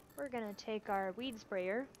 We're gonna take our weed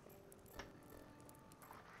sprayer.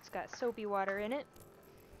 It's got soapy water in it.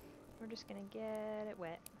 We're just gonna get it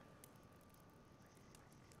wet.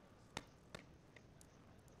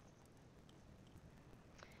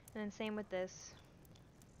 And then same with this.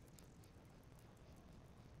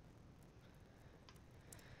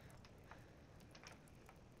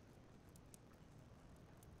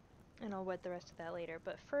 And I'll wet the rest of that later.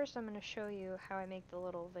 But first I'm going to show you how I make the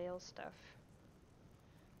little veil stuff.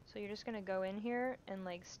 So you're just going to go in here and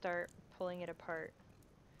like start pulling it apart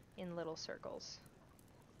in little circles.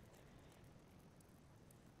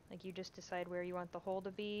 Like you just decide where you want the hole to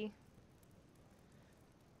be.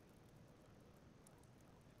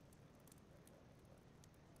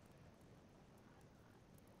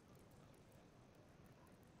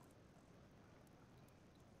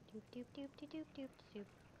 Doop doop doop doop doop doop doop.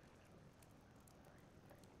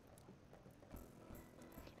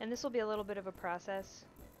 And this will be a little bit of a process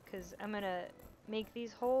because I'm going to make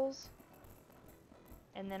these holes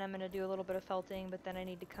and then I'm going to do a little bit of felting, but then I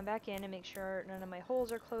need to come back in and make sure none of my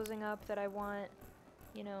holes are closing up that I want,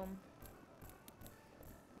 you know.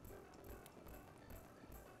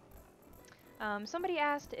 Somebody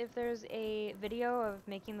asked if there's a video of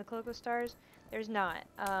making the Cloak of Stars. There's not.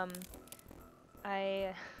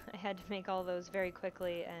 I had to make all those very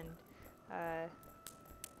quickly, and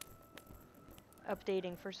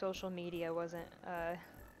updating for social media wasn't a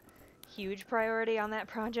huge priority on that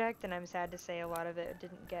project, and I'm sad to say a lot of it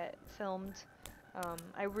didn't get filmed.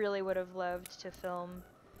 I really would have loved to film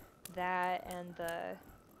that and the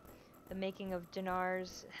making of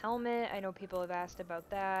Dinar's helmet. I know people have asked about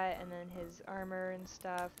that, and then his armor and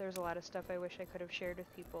stuff. There's a lot of stuff I wish I could have shared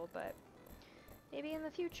with people, but maybe in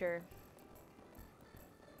the future.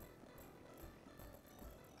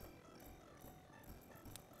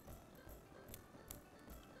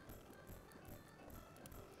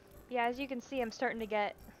 Yeah, as you can see, I'm starting to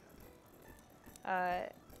get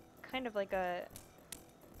kind of like a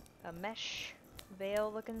mesh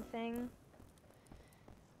veil looking thing.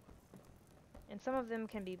 And some of them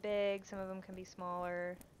can be big, some of them can be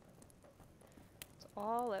smaller. It's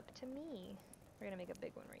all up to me. We're gonna make a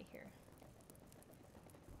big one right here.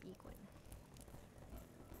 Big one.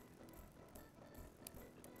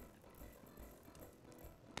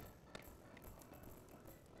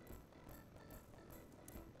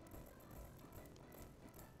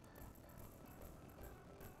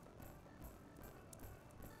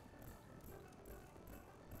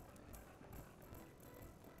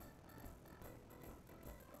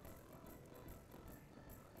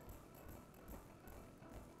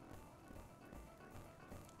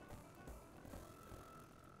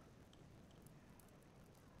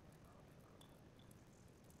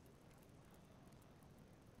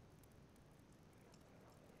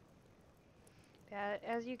 Yeah,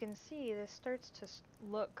 as you can see, this starts to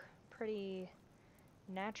look pretty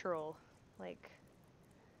natural, like,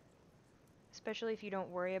 especially if you don't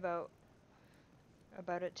worry about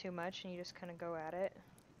it too much and you just kind of go at it.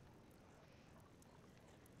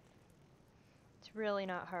 It's really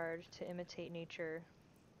not hard to imitate nature,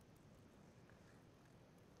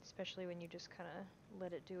 especially when you just kind of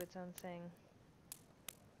let it do its own thing.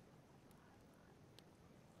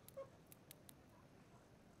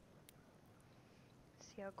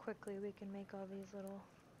 See how quickly we can make all these little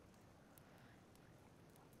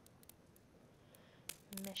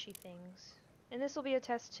meshy things. And this will be a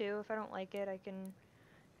test too. If I don't like it, I can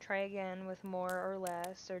try again with more or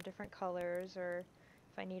less or different colors, or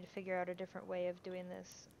if I need to figure out a different way of doing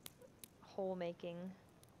this hole making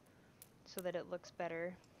so that it looks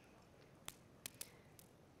better.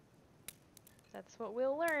 That's what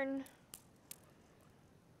we'll learn.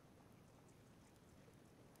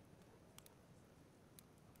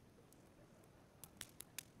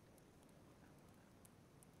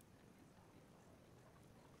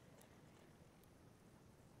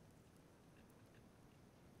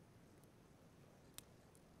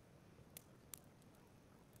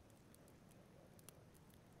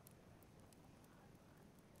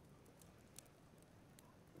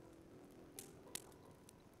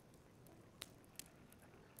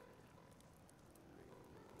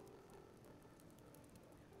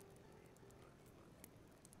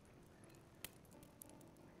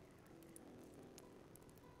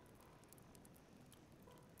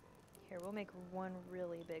 Here, we'll make one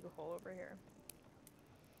really big hole over here.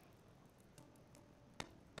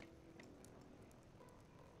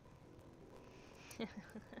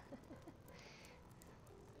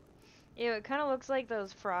 Ew, it kind of looks like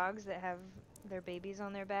those frogs that have their babies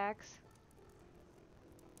on their backs.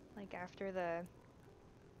 Like after the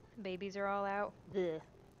babies are all out. Ugh.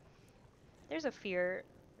 There's a fear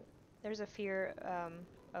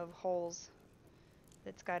of holes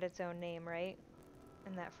that's got its own name, right?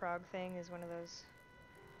 And that frog thing is one of those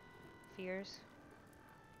fears.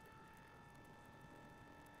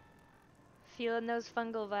 Feeling those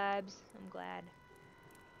fungal vibes. I'm glad.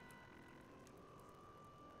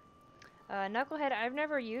 Knucklehead, I've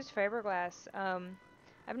never used fiberglass.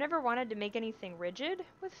 I've never wanted to make anything rigid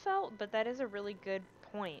with felt, but that is a really good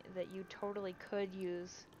point that you totally could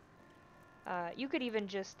use. You could even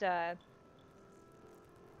just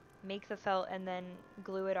make the felt and then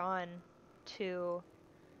glue it on to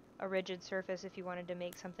a rigid surface if you wanted to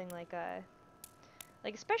make something like a,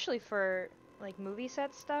 like especially for like movie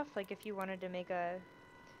set stuff, like if you wanted to make a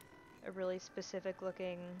really specific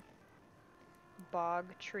looking bog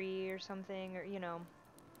tree or something, or you know,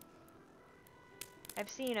 I've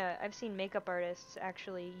seen makeup artists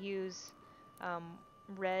actually use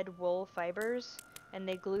red wool fibers, and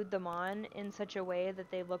they glued them on in such a way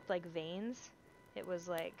that they looked like veins. It was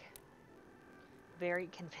like very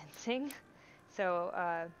convincing. So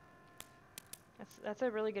that's a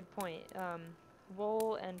really good point.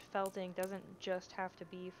 Wool and felting doesn't just have to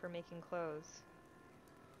be for making clothes.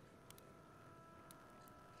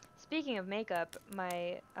 Speaking of makeup,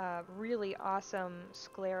 my really awesome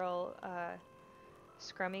scleral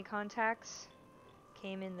scrummy contacts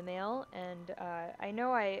came in the mail, and I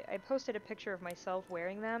know I posted a picture of myself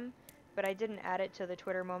wearing them, but I didn't add it to the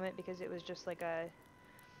Twitter moment because it was just like a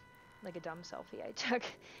dumb selfie I took.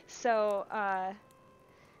 So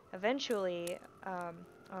eventually,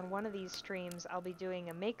 on one of these streams, I'll be doing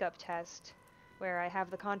a makeup test where I have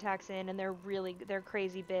the contacts in, and they're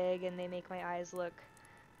crazy big, and they make my eyes look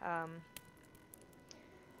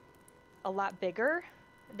a lot bigger.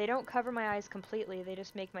 They don't cover my eyes completely, they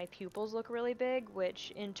just make my pupils look really big,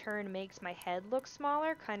 which in turn makes my head look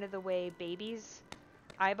smaller, kind of the way babies'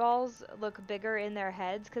 eyeballs look bigger in their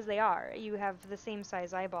heads, because they are. You have the same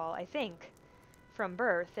size eyeball, I think, from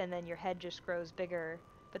birth, and then your head just grows bigger.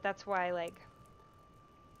 But that's why, like,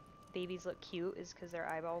 babies look cute, is because their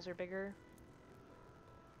eyeballs are bigger.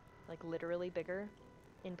 Like, literally bigger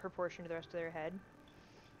in proportion to the rest of their head.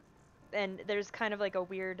 And there's kind of like a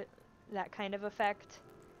weird, that kind of effect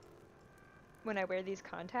when I wear these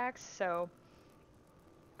contacts. So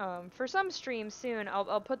for some streams soon,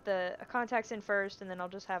 I'll put the contacts in first, and then I'll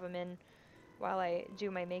just have them in while I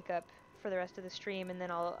do my makeup for the rest of the stream, and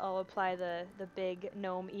then I'll apply the big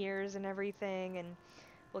gnome ears and everything, and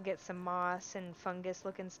we'll get some moss and fungus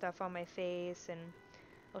looking stuff on my face, and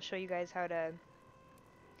I'll show you guys how to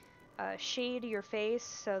shade your face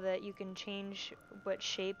so that you can change what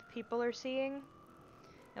shape people are seeing,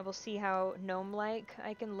 and we'll see how gnome-like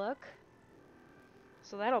I can look.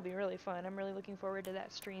 So that'll be really fun. I'm really looking forward to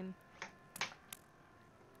that stream.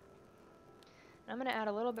 I'm going to add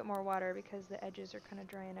a little bit more water because the edges are kind of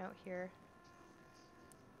drying out here.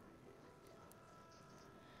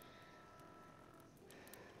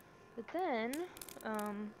 But then,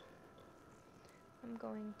 I'm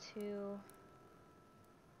going to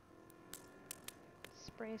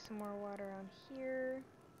spray some more water on here.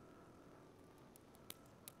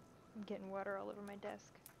 I'm getting water all over my desk.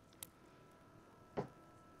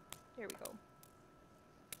 There we go.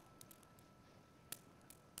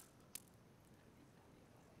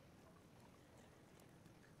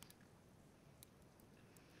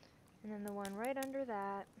 And then the one right under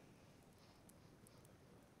that.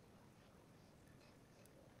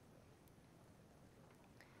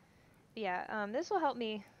 Yeah, this will help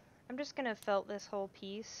me. I'm just going to felt this whole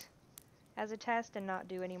piece as a test and not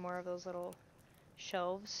do any more of those little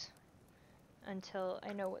shelves until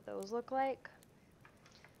I know what those look like.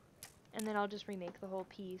 And then I'll just remake the whole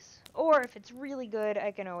piece. Or if it's really good,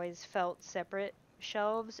 I can always felt separate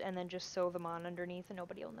shelves and then just sew them on underneath and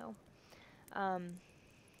nobody will know.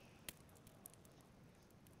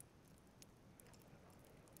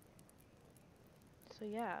 So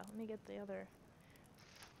yeah, let me get the other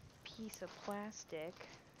piece of plastic.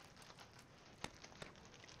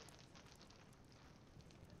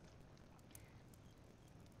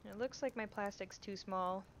 It looks like my plastic's too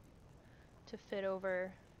small to fit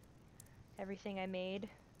over everything I made.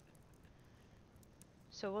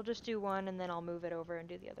 So we'll just do one and then I'll move it over and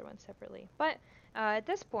do the other one separately. But at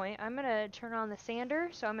this point, I'm going to turn on the sander,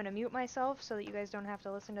 so I'm going to mute myself so that you guys don't have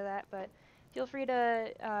to listen to that. But feel free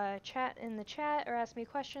to chat in the chat or ask me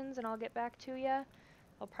questions and I'll get back to you.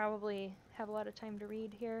 I'll probably have a lot of time to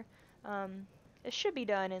read here. It should be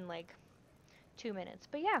done in like 2 minutes.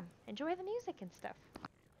 But yeah, enjoy the music and stuff.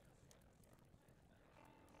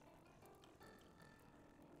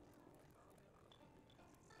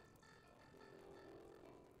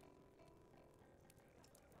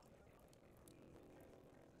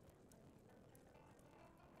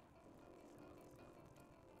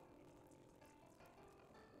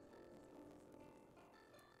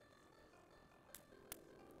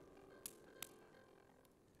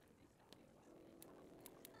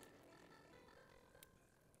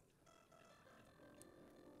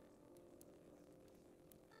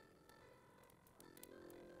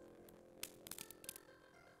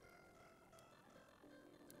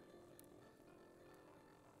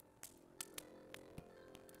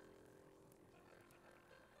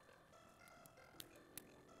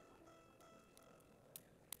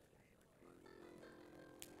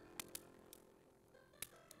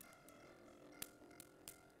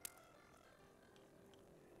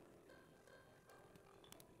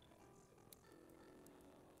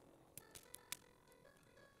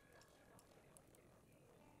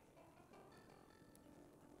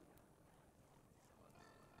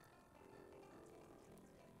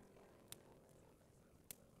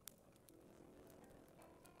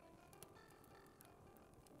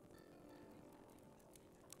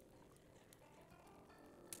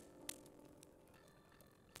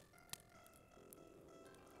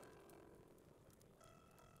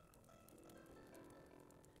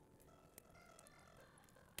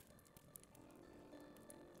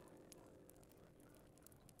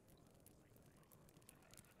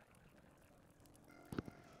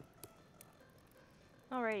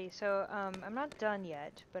 Alrighty, so I'm not done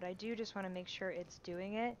yet, but I do just want to make sure it's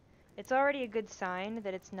doing it. It's already a good sign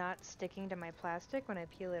that it's not sticking to my plastic when I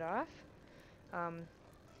peel it off.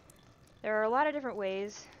 There are a lot of different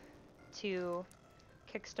ways to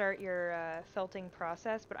kickstart your felting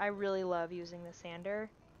process, but I really love using the sander.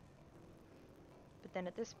 But then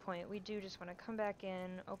at this point, we do just want to come back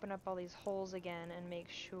in, open up all these holes again, and make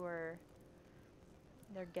sure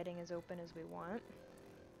they're getting as open as we want.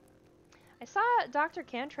 I saw Dr.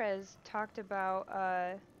 Cantrez talked about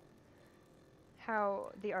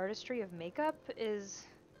how the artistry of makeup is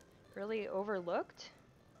really overlooked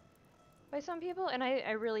by some people, and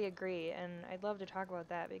I really agree, and I'd love to talk about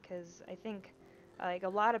that because I think like a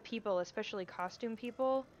lot of people, especially costume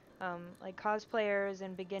people, like cosplayers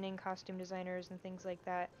and beginning costume designers and things like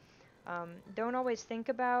that, don't always think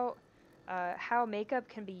about how makeup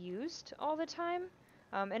can be used all the time,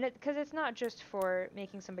 and because it's not just for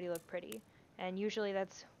making somebody look pretty, and usually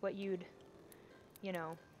that's what you'd, you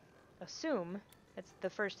know, assume. That's the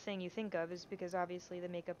first thing you think of, is because obviously the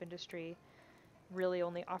makeup industry really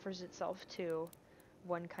only offers itself to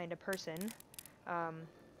one kind of person.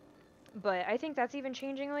 But I think that's even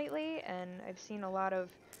changing lately, and I've seen a lot of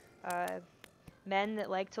men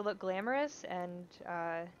that like to look glamorous, and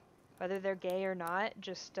whether they're gay or not,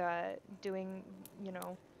 just doing, you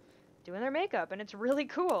know, doing their makeup, and it's really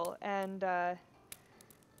cool. And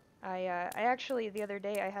I actually, the other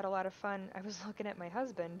day, I had a lot of fun. I was looking at my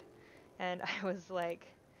husband, and I was like,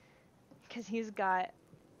 because he's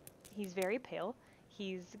very pale.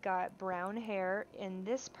 He's got brown hair in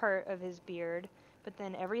this part of his beard, but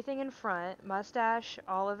then everything in front, mustache,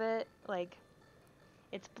 all of it, like,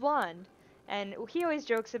 it's blonde. And he always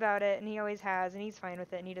jokes about it, and he always has, and he's fine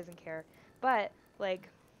with it, and he doesn't care. But, like,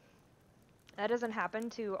 that doesn't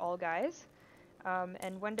happen to all guys.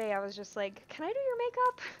 And one day I was just like, can I do your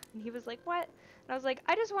makeup? And he was like, what? And I was like,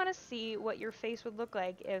 I just want to see what your face would look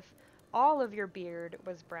like if all of your beard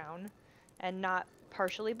was brown and not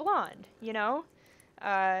partially blonde, you know?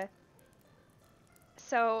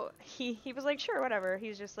 So he was like, sure, whatever.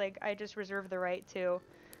 He's just like, I just reserve the right to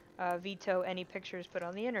veto any pictures put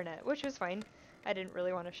on the internet, which was fine. I didn't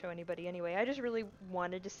really want to show anybody anyway. I just really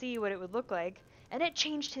wanted to see what it would look like. And it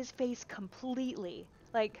changed his face completely.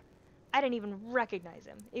 Like, I didn't even recognize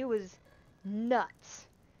him. It was nuts.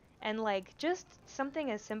 And like just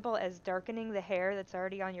something as simple as darkening the hair that's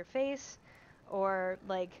already on your face, or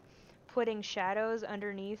like putting shadows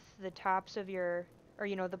underneath the tops of your, or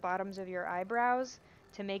you know, the bottoms of your eyebrows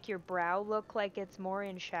to make your brow look like it's more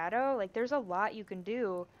in shadow. Like there's a lot you can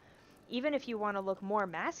do even if you want to look more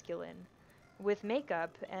masculine with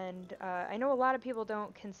makeup. And I know a lot of people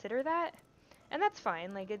don't consider that, and that's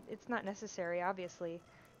fine. Like it's not necessary, obviously,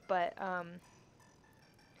 but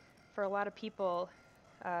for a lot of people,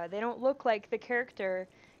 they don't look like the character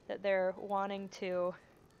that they're wanting to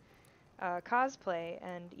cosplay,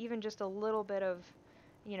 and even just a little bit of,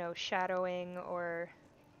 you know, shadowing or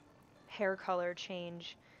hair color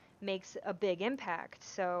change makes a big impact.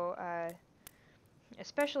 So,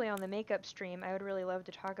 especially on the makeup stream, I would really love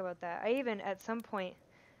to talk about that. I even, at some point,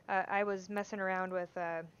 I was messing around with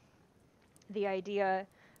the idea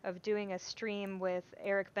of doing a stream with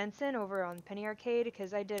Eric Benson over on Penny Arcade,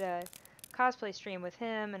 because I did a cosplay stream with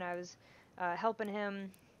him, and I was helping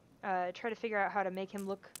him try to figure out how to make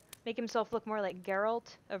himself look more like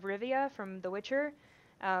Geralt of Rivia from The Witcher.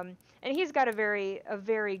 And he's got a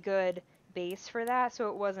very good base for that, so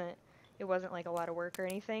it wasn't like a lot of work or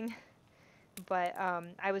anything. But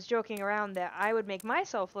I was joking around that I would make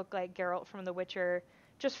myself look like Geralt from The Witcher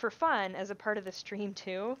just for fun as a part of the stream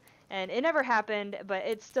too. And it never happened, but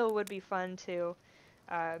it still would be fun to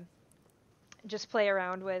uh, just play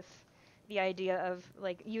around with the idea of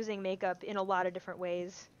like using makeup in a lot of different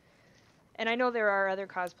ways. And I know there are other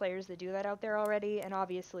cosplayers that do that out there already, and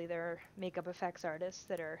obviously there are makeup effects artists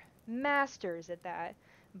that are masters at that.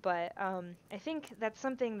 But I think that's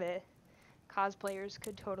something that cosplayers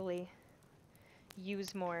could totally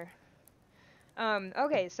use more.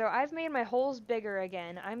 Okay, so I've made my holes bigger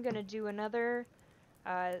again. I'm gonna do another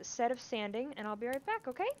set of sanding, and I'll be right back,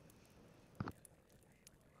 okay?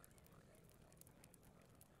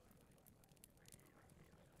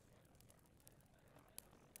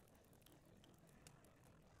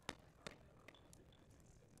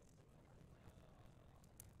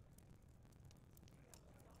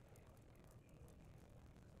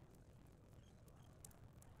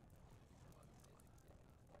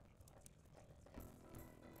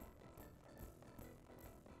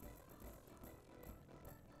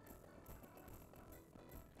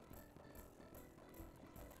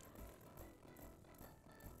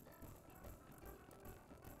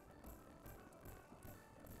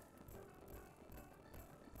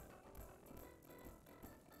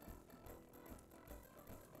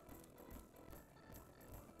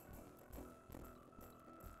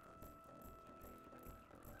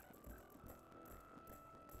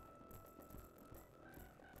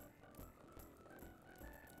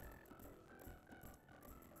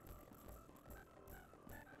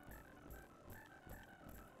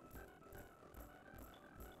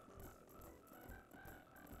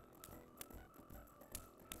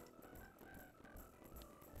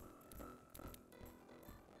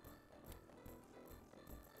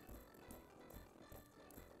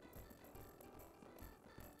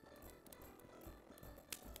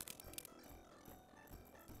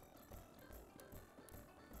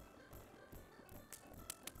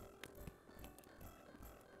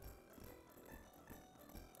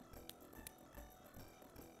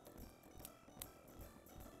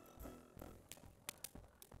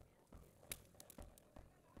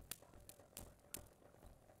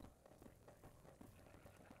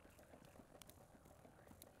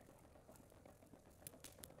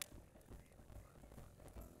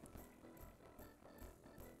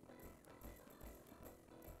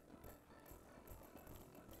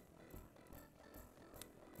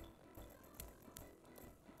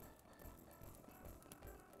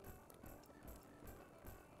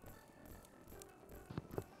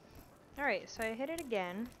 Alright, so I hit it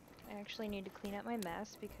again. I actually need to clean up my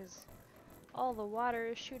mess because all the water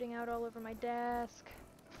is shooting out all over my desk.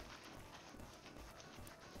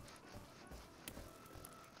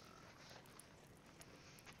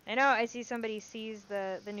 I know, I see somebody sees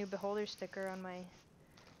the new Beholder sticker on my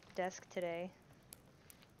desk today.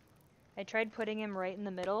 I tried putting him right in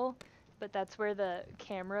the middle, but that's where the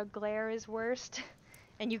camera glare is worst.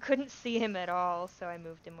 And you couldn't see him at all, so I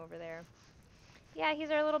moved him over there. Yeah,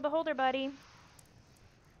 he's our little Beholder buddy.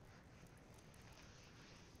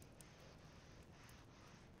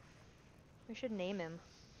 We should name him.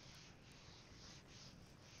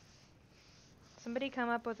 Somebody come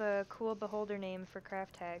up with a cool Beholder name for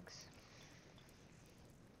craft hags.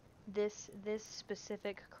 This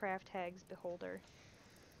specific craft hags Beholder.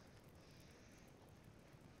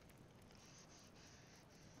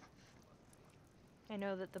 I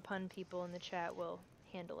know that the pun people in the chat will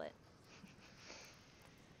handle it.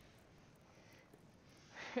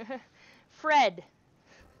 Fred.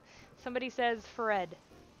 Somebody says Fred.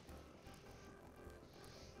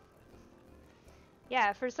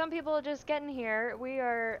 Yeah, for some people just getting here, we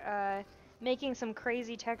are making some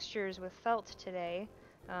crazy textures with felt today.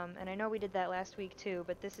 And I know we did that last week too,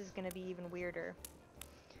 but this is going to be even weirder.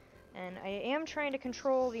 And I am trying to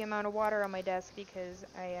control the amount of water on my desk because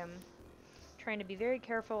I am trying to be very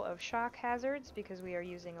careful of shock hazards because we are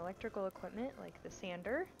using electrical equipment like the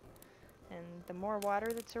sander. And the more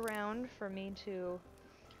water that's around for me to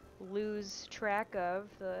lose track of,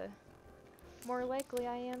 the more likely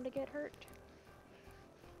I am to get hurt.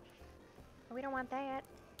 We don't want that.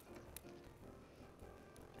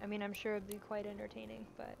 I mean, I'm sure it'd be quite entertaining,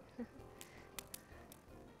 but...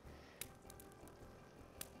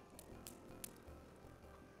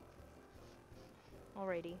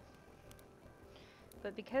 Alrighty.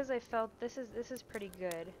 But because I felt this is pretty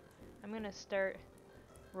good, I'm gonna start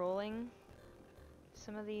rolling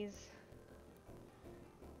some of these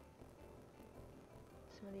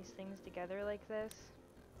things together like this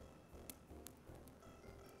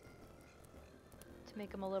to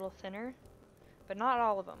make them a little thinner, but not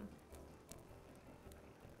all of them.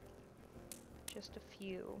 Just a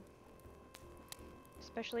few.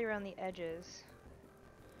 Especially around the edges.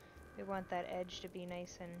 We want that edge to be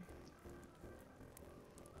nice and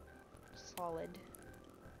solid.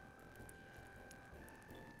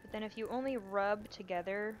 But then if you only rub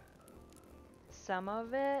together some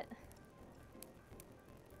of it,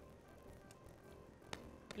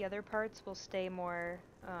 the other parts will stay more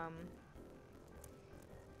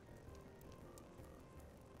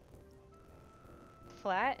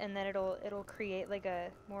flat, and then it'll create like a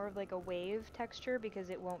more of like a wave texture because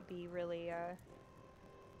it won't be really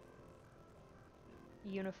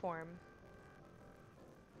uniform.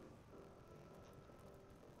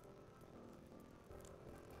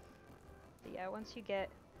 But yeah, once you get,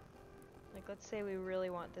 like, let's say we really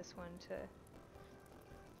want this one to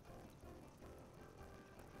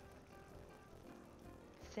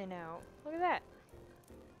thin out. Look at that.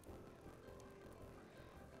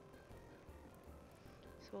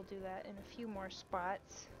 So we'll do that in a few more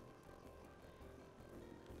spots.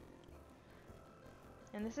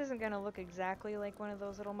 And this isn't going to look exactly like one of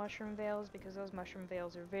those little mushroom veils because those mushroom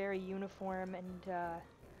veils are very uniform and,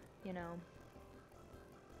 you know.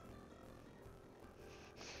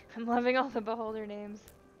 I'm loving all the beholder names.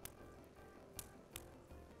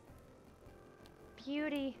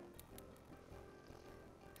 Beauty.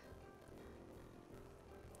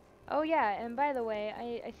 Oh yeah, and by the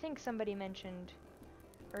way, I think somebody mentioned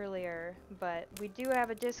earlier, but we do have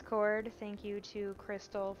a Discord. Thank you to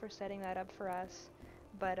Crystal for setting that up for us.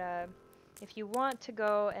 But if you want to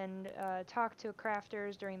go and talk to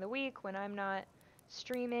crafters during the week when I'm not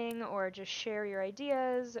streaming, or just share your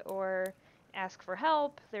ideas or ask for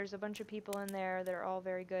help, there's a bunch of people in there that are all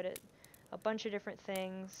very good at a bunch of different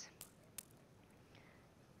things.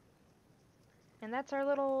 And that's our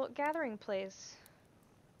little gathering place.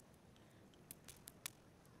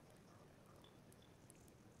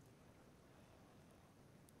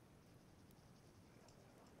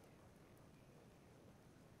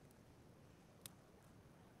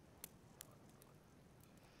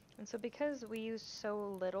 And so because we use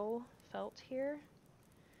so little felt here,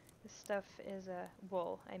 this stuff is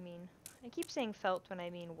wool, I mean. I keep saying felt when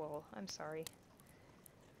I mean wool. I'm sorry.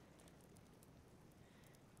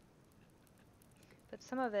 But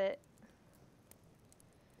some of it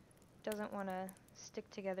doesn't want to stick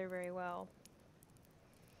together very well.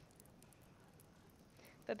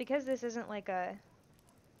 But because this isn't like a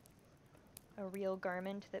real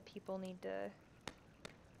garment that people need to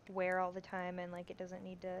wear all the time, and like it doesn't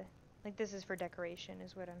need to, like, this is for decoration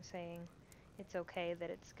is what I'm saying. It's okay that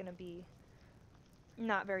it's gonna be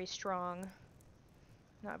not very strong,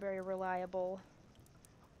 not very reliable.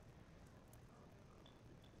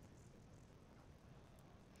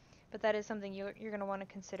 But that is something you're going to want to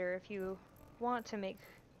consider if you want to make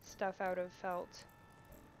stuff out of felt,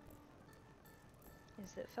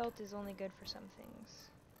 is that felt is only good for some things.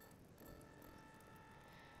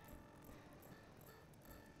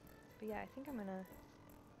 But yeah, I think I'm going to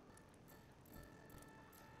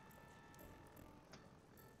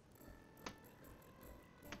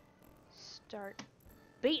start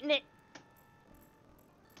beating it.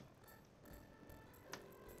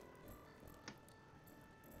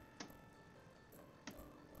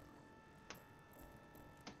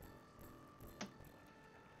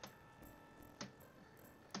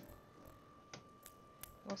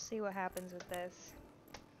 We'll see what happens with this.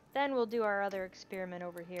 Then we'll do our other experiment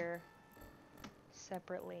over here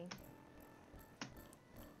separately.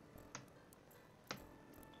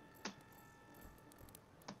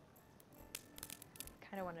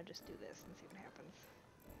 kind of want to just do this and see what happens.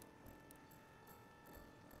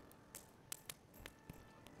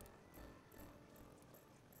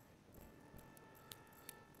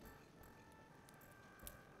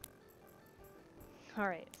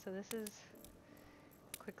 Alright, so this is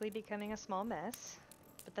quickly becoming a small mess,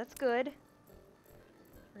 but that's good.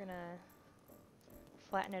 We're gonna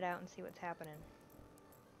flatten it out and see what's happening.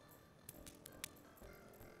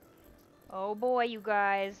 Oh boy, you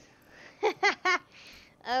guys.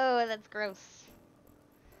 Oh, that's gross.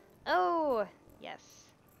 Oh, yes.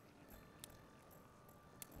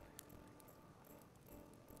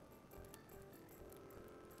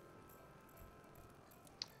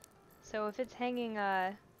 So if it's hanging,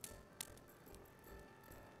 let's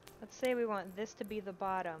say we want this to be the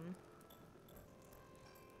bottom.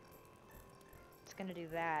 It's gonna do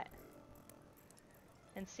that.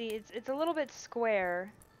 And see, it's a little bit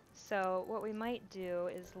square, so what we might do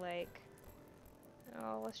is like,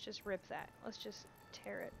 oh, let's just rip that. Let's just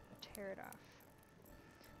tear it off.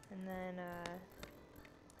 And then,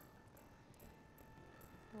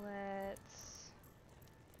 let's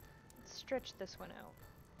stretch this one out.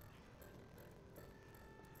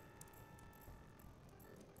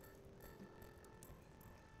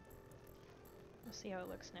 We'll see how it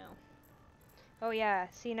looks now. Oh yeah,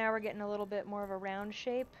 see now we're getting a little bit more of a round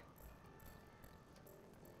shape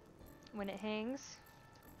when it hangs.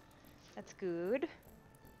 That's good.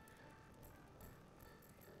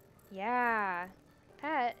 Yeah,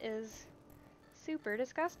 that is super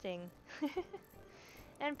disgusting.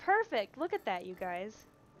 And perfect. Look at that, you guys.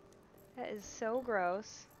 That is so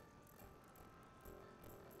gross.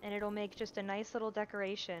 And it'll make just a nice little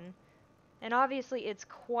decoration. And obviously it's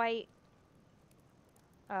quite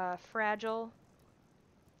fragile.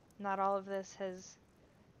 Not all of this has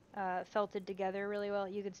felted together really well.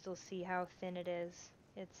 You can still see how thin it is.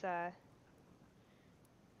 It's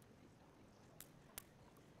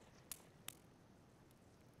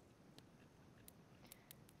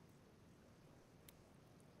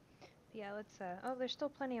yeah, let's oh, there's still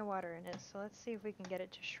plenty of water in it, so let's see if we can get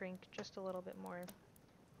it to shrink just a little bit more.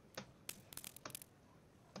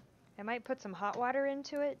 I might put some hot water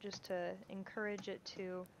into it just to encourage it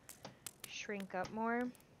to shrink up more.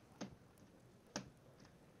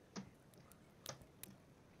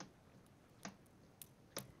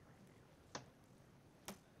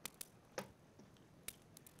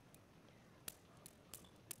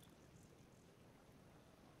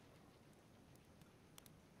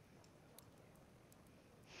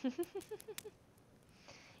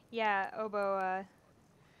 Yeah, Obo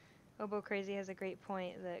Crazy has a great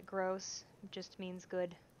point that gross just means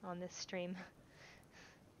good on this stream.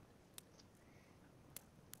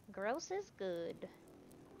 Gross is good.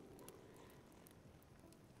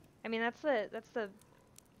 I mean, that's the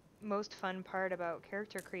most fun part about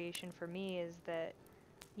character creation for me is that,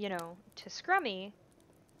 you know, to Scrummy,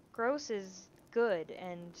 gross is good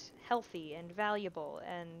and healthy and valuable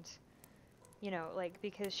and, you know, like,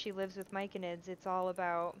 because she lives with myconids, it's all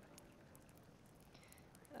about,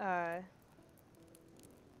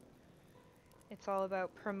 it's all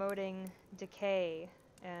about promoting decay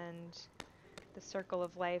and the circle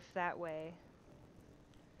of life that way.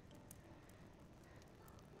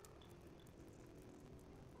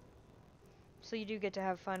 So you do get to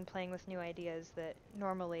have fun playing with new ideas that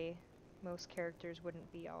normally most characters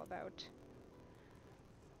wouldn't be all about.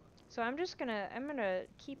 So I'm gonna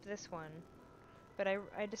keep this one, but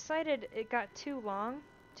I decided it got too long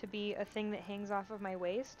to be a thing that hangs off of my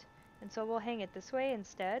waist, and so we'll hang it this way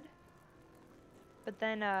instead. But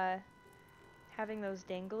then having those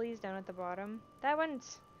danglies down at the bottom,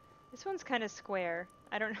 this one's kind of square.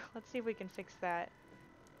 I don't know. Let's see if we can fix that.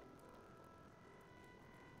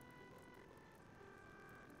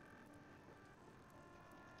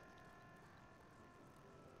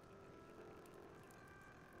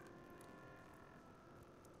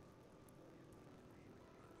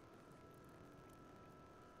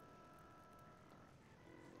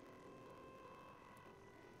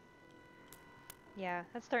 Yeah,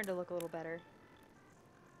 that's starting to look a little better.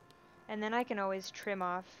 And then I can always trim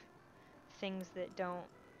off things that don't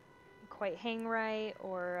quite hang right,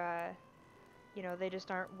 or you know, they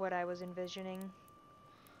just aren't what I was envisioning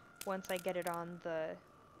once I get it on the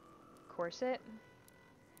corset.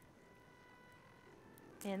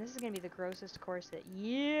 Man, this is gonna be the grossest corset.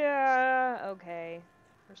 Yeah! Okay.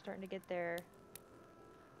 We're starting to get there.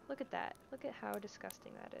 Look at that. Look at how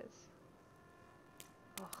disgusting that is.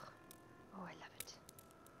 Ugh. Oh, I love it.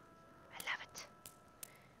 I love it.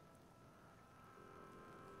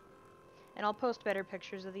 And I'll post better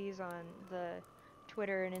pictures of these on the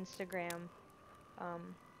Twitter and Instagram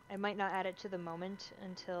I might not add it to the moment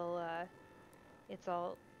until it's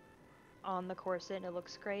all on the corset and it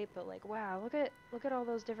looks great, but like, wow, look at all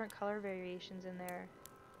those different color variations in there.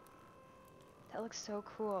 That looks so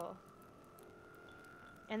cool.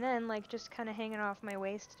 And then, like, just kind of hanging off my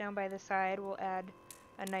waist down by the side, we'll add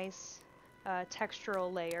a nice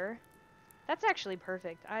textural layer. That's actually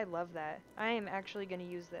perfect. I love that. I am actually going to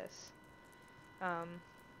use this. I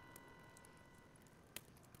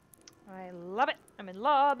love it. I'm in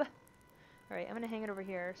love. Alright, I'm going to hang it over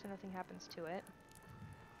here so nothing happens to it.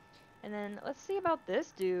 And then let's see about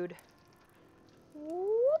this dude.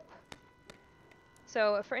 Whoop.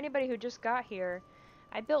 So for anybody who just got here,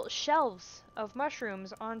 I built shelves of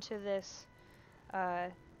mushrooms onto this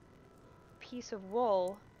piece of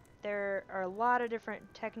wool. There are a lot of different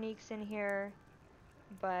techniques in here,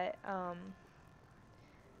 but I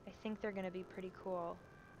think they're going to be pretty cool.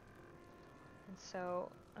 And so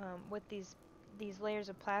with these layers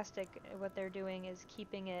of plastic, what they're doing is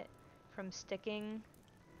keeping it from sticking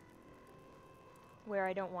where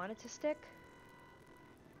I don't want it to stick.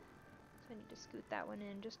 So I need to scoot that one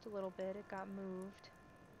in just a little bit. It got moved.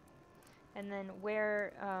 And then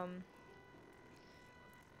where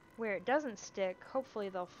it doesn't stick, hopefully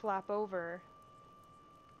they'll flop over.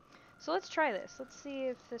 So let's try this. Let's see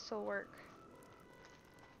if this will work.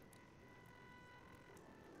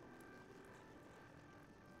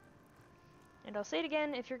 And I'll say it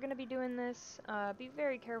again, if you're going to be doing this, be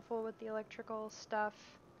very careful with the electrical stuff.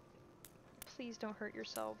 Please don't hurt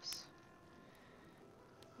yourselves,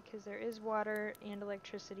 because there is water and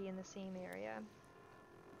electricity in the same area.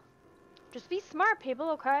 Just be smart, people,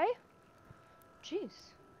 okay? Jeez.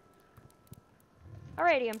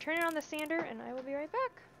 Alrighty, I'm turning on the sander, and I will be right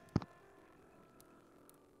back.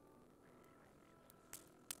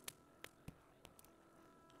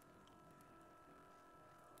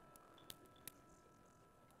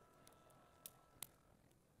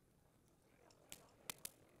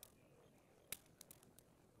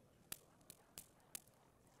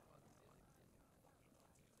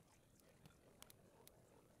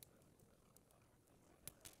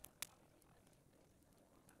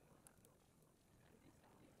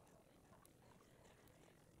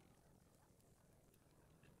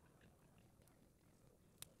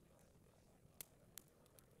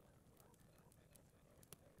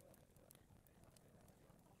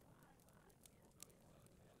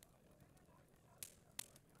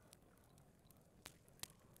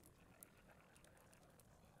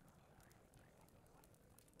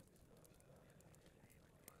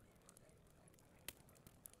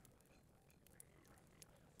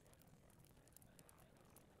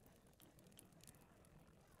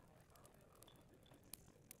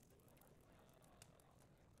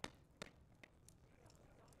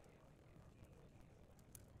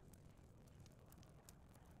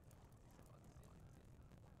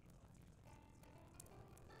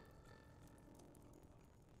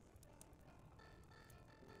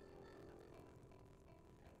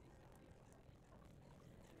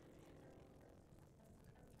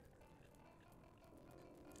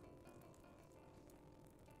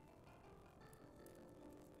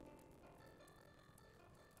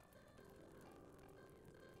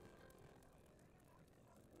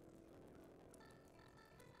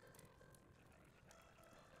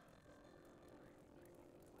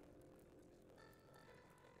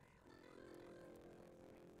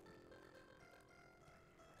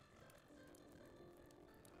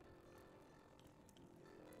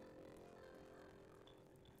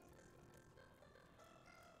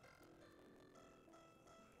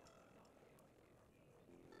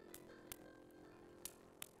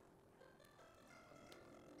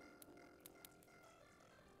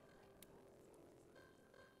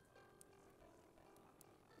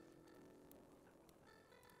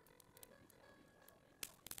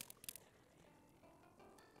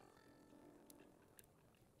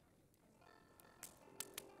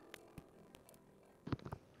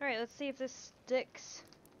 Alright, let's see if this sticks.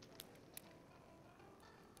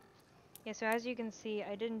 Yeah, so as you can see,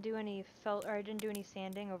 I didn't do any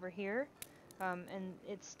sanding over here, and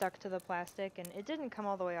it stuck to the plastic, and it didn't come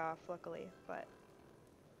all the way off, luckily, but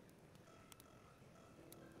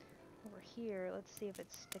over here, let's see if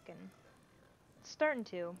it's sticking. It's starting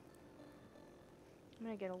to. I'm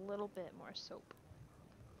gonna get a little bit more soap.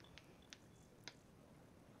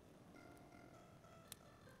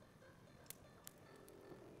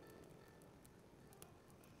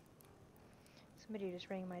 Somebody just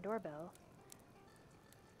rang my doorbell.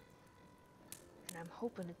 And I'm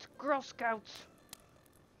hoping it's Girl Scouts.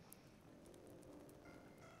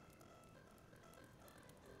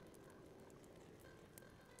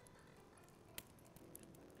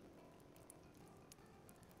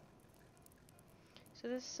 So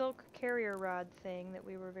this silk carrier rod thing that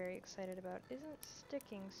we were very excited about isn't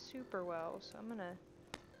sticking super well, so I'm gonna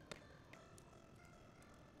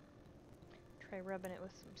try rubbing it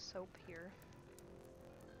with some soap here.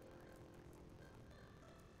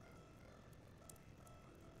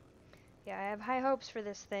 Yeah, I have high hopes for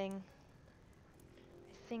this thing.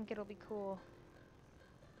 I think it'll be cool.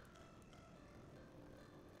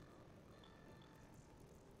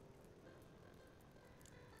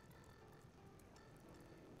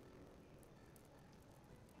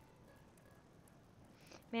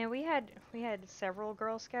 Man, we had several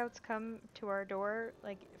Girl Scouts come to our door,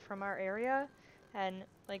 like from our area, and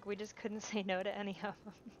like we just couldn't say no to any of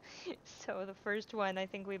them. So the first one I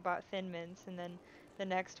think we bought Thin Mints, and then the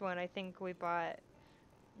next one I think we bought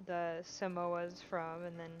the Samoas from,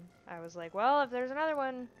 and then I was like, well, if there's another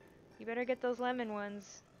one, you better get those lemon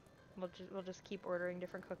ones. We'll just keep ordering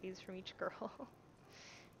different cookies from each girl.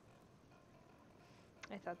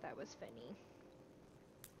 I thought that was funny.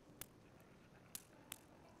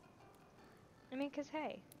 I mean, 'cause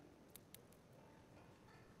hey.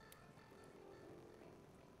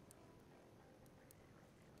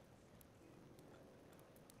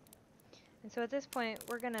 And so at this point,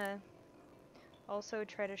 we're gonna also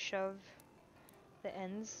try to shove the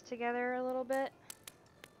ends together a little bit.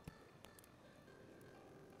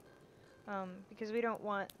 Because we don't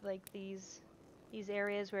want like these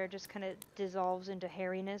areas where it just kind of dissolves into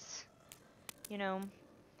hairiness, you know.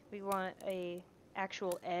 We want a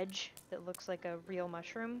actual edge that looks like a real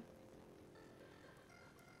mushroom.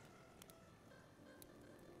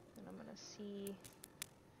 And I'm gonna see.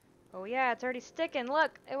 Oh yeah, it's already sticking.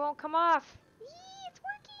 Look, it won't come off. Yee, it's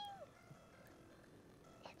working.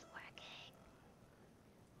 It's working.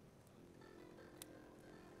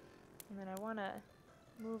 And then I wanna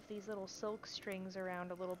move these little silk strings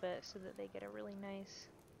around a little bit so that they get a really nice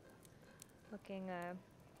looking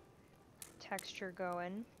texture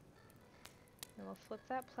going. And we'll flip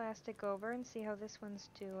that plastic over and see how this one's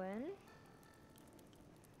doing.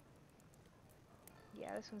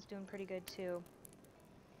 Yeah, this one's doing pretty good too.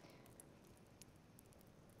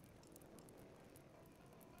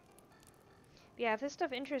 Yeah, if this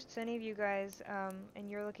stuff interests any of you guys, and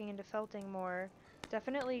you're looking into felting more,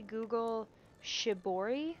 definitely Google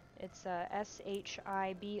Shibori. It's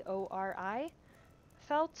Shibori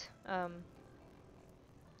felt.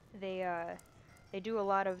 They do a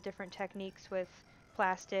lot of different techniques with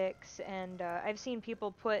plastics, and I've seen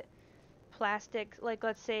people put plastic, like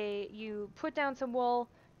let's say you put down some wool,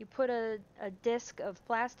 you put a disc of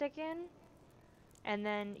plastic in, and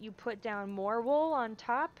then you put down more wool on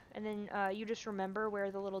top, and then you just remember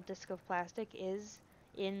where the little disc of plastic is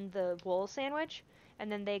in the wool sandwich,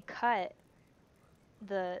 and then they cut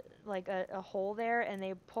the like a hole there, and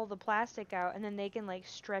they pull the plastic out, and then they can like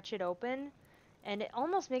stretch it open, and it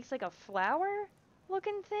almost makes like a flower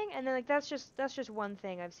looking thing. And then like that's just one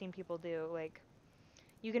thing I've seen people do. Like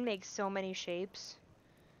you can make so many shapes.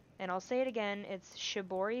 And I'll say it again, it's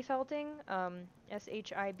shibori felting,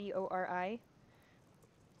 Shibori.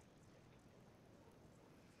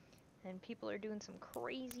 And people are doing some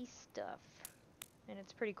crazy stuff. And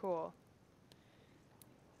it's pretty cool.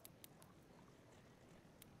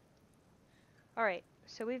 Alright,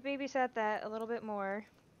 so we've babysat that a little bit more.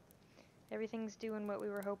 Everything's doing what we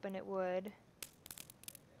were hoping it would.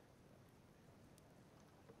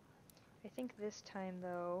 I think this time,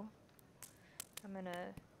 though, I'm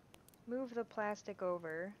gonna move the plastic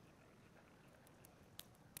over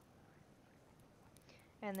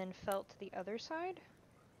and then felt the other side,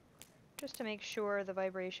 just to make sure the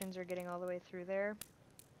vibrations are getting all the way through there.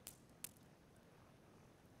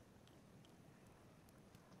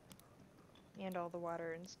 And all the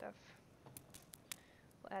water and stuff.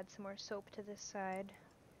 We'll add some more soap to this side.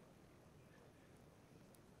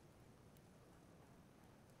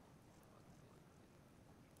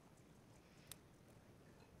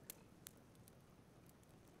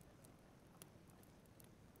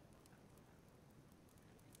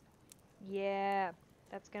 Yeah,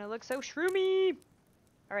 that's gonna look so shroomy!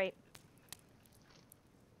 Alright.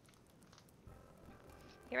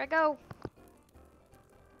 Here I go!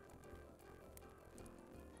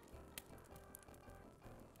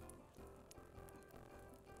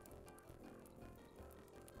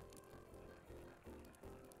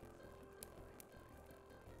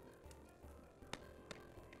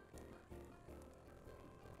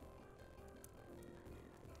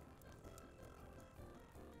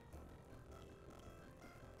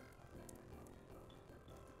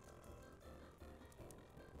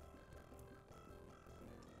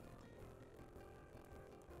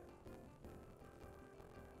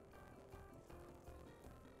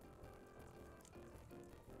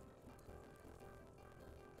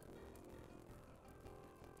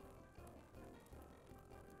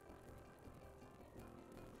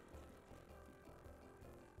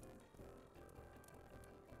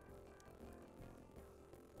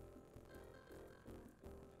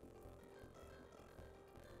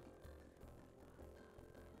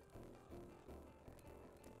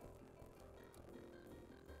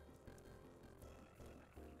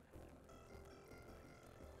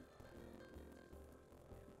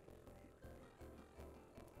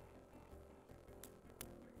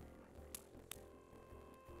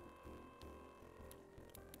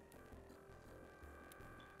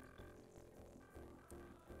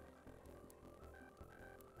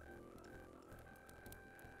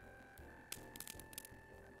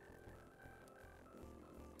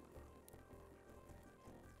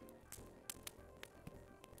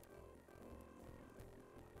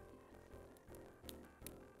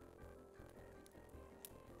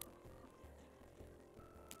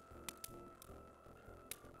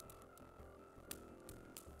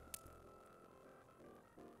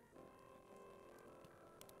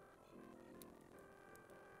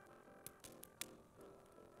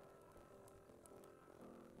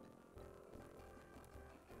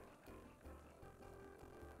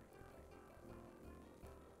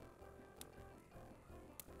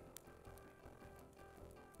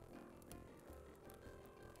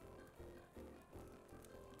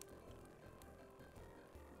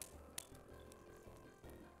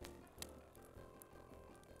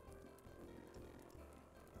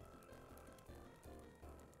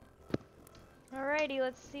 Alrighty,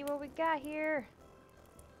 let's see what we got here.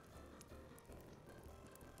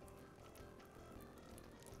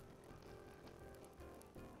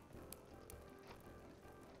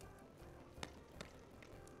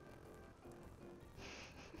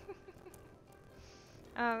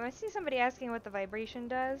 I see somebody asking what the vibration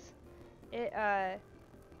does. It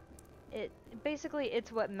basically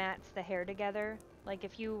it's what mats the hair together. Like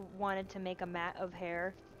if you wanted to make a mat of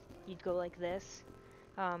hair, you'd go like this.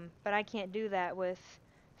 But I can't do that with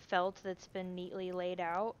felt that's been neatly laid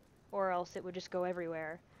out, or else it would just go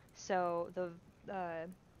everywhere. So the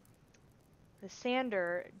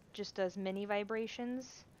sander just does mini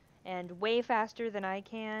vibrations, and way faster than I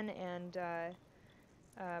can, and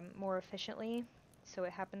more efficiently. So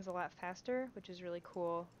it happens a lot faster, which is really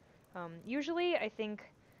cool. Usually, I think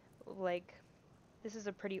like this is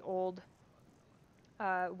a pretty old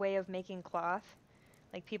way of making cloth.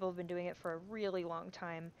 Like people have been doing it for a really long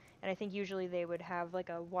time, and I think usually they would have like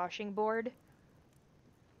a washing board,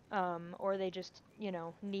 or they just, you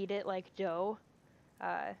know, knead it like dough.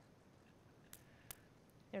 Uh,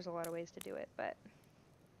 there's a lot of ways to do it, but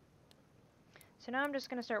so now I'm just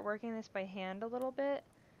gonna start working this by hand a little bit.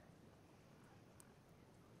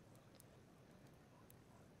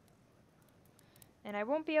 And I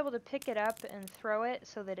won't be able to pick it up and throw it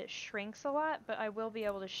so that it shrinks a lot, but I will be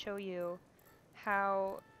able to show you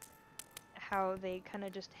how they kind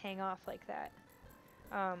of just hang off like that.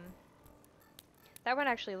 That one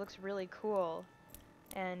actually looks really cool,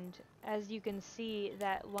 and as you can see,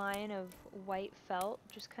 that line of white felt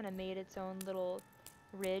just kind of made its own little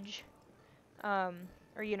ridge,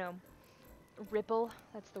 or you know, ripple,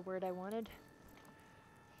 that's the word I wanted.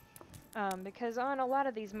 Because on a lot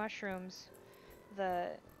of these mushrooms, the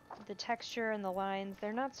texture and the lines,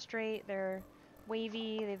 they're not straight, they're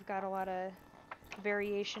wavy, they've got a lot of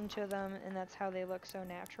variation to them, and that's how they look so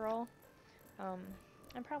natural.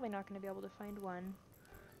 I'm probably not going to be able to find one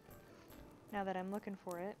now that I'm looking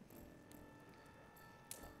for it.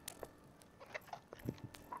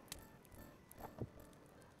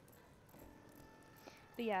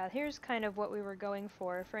 But yeah, here's kind of what we were going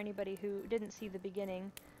for anybody who didn't see the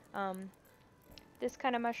beginning. This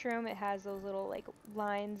kind of mushroom, it has those little like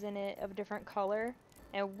lines in it of different color,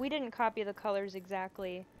 and we didn't copy the colors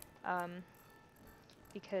exactly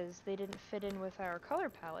because they didn't fit in with our color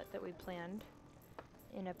palette that we planned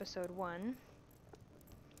in episode 1.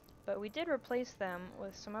 But we did replace them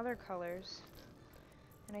with some other colors,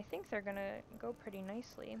 and I think they're gonna go pretty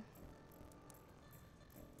nicely.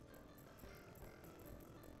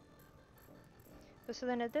 But so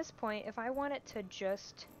then at this point, if I want it to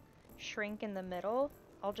just shrink in the middle,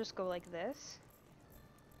 I'll just go like this.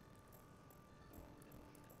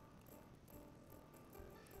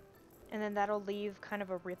 And then that'll leave kind of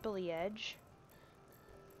a ripply edge.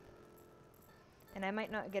 And I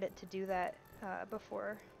might not get it to do that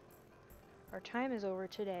before our time is over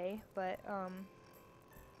today, but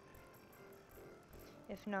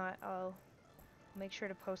if not, I'll make sure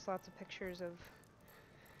to post lots of pictures of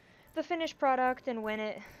the finished product and when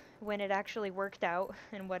it actually worked out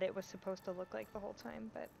and what it was supposed to look like the whole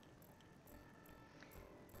time. But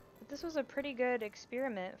this was a pretty good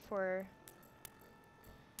experiment for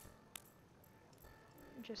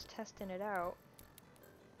just testing it out.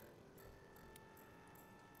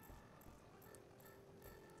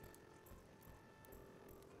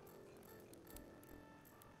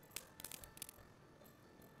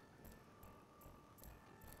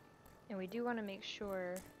 And we do want to make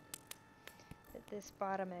sure that this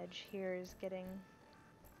bottom edge here is getting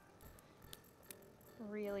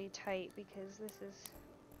really tight, because this is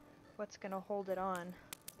what's going to hold it on.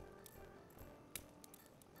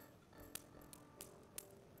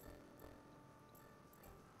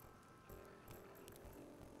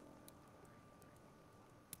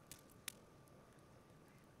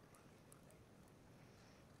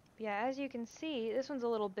 Yeah, as you can see, this one's a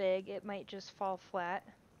little big. It might just fall flat.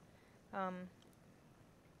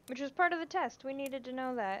 Which was part of the test. We needed to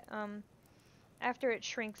know that. After it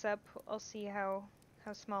shrinks up, I'll see how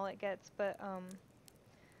small it gets, but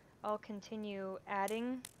I'll continue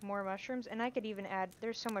adding more mushrooms, and I could even add,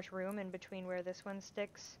 there's so much room in between where this one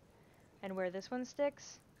sticks and where this one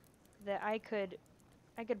sticks that I could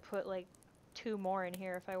put like 2 more in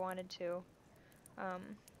here if I wanted to.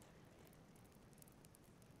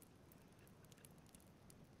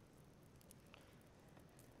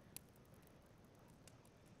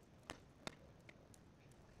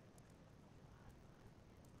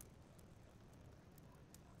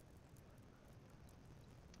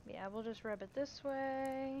 Yeah, we'll just rub it this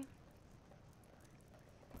way.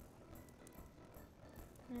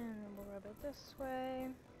 And then we'll rub it this way.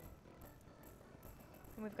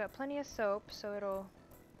 And we've got plenty of soap, so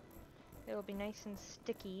it'll be nice and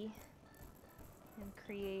sticky and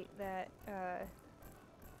create that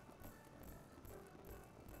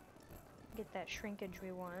get that shrinkage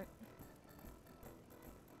we want.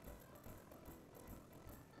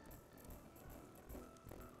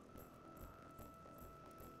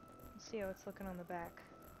 Let's see how it's looking on the back,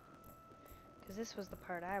 because this was the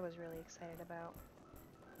part I was really excited about.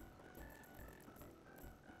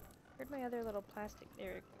 Where'd my other little plastic?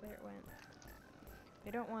 There it went. We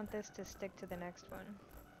don't want this to stick to the next one.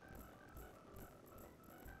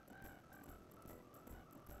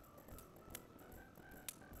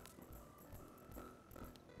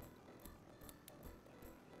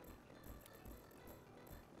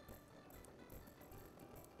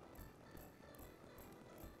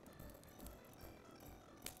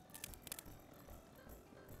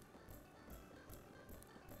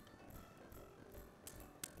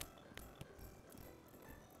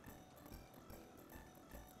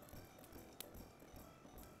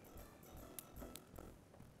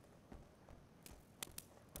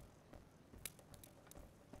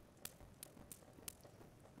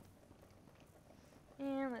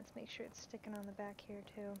 And let's make sure it's sticking on the back here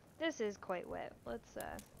too. This is quite wet. Let's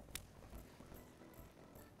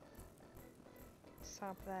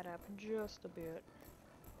sop that up just a bit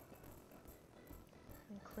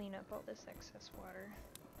and clean up all this excess water.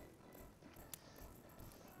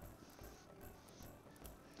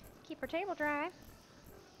 Keep our table dry.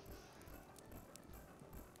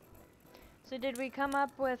 So did we come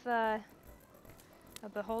up with a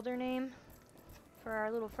beholder name for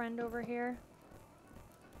our little friend over here?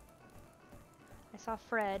 I saw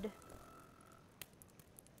Fred.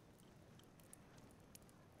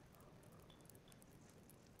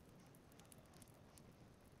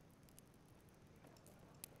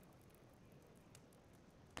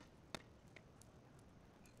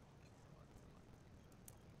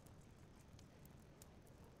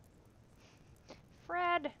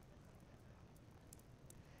 Fred!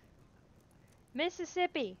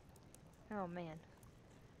 Mississippi! Oh man.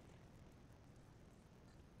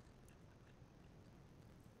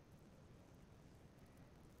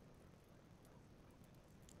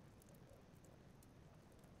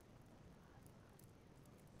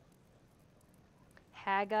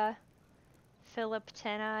 Haga, Philip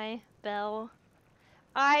Tenai, Bell,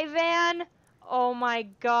 Ivan! Oh my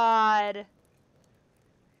god!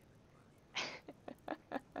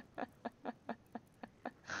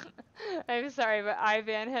 I'm sorry, but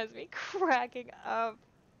Ivan has me cracking up.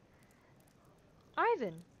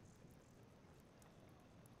 Ivan!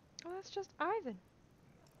 Oh, that's just Ivan.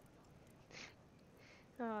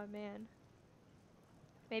 Oh man.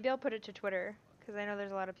 Maybe I'll put it to Twitter, because I know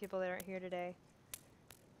there's a lot of people that aren't here today.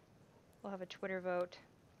 We'll have a Twitter vote.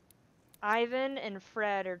 Ivan and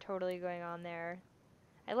Fred are totally going on there.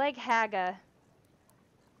 I like Haga.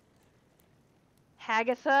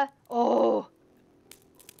 Hagatha? Oh!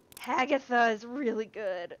 Hagatha is really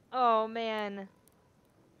good. Oh, man.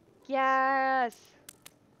 Yes!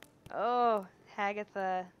 Oh,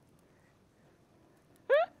 Hagatha.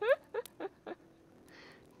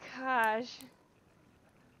 Gosh.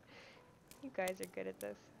 You guys are good at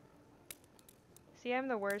this. See, I'm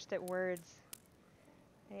the worst at words.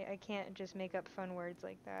 I can't just make up fun words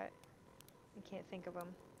like that. I can't think of them.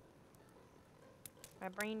 My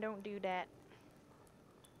brain don't do that.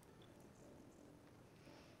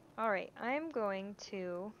 Alright, I'm going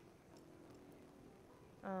to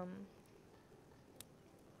I'm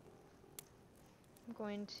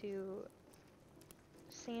going to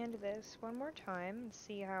sand this one more time and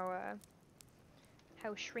see how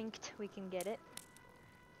shrinked we can get it.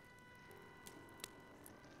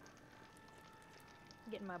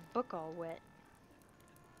 Getting my book all wet.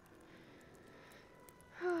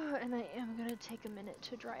 And I am gonna take a minute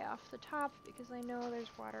to dry off the top because I know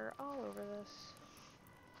there's water all over this.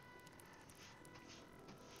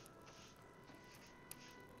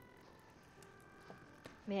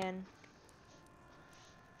 Man,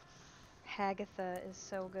 Hagatha is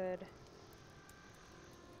so good.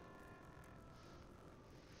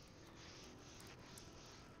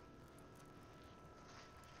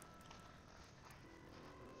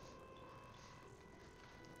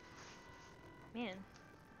 Man,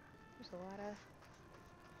 there's a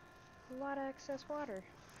lot of excess water.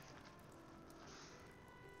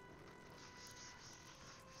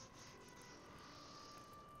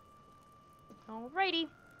 Alrighty.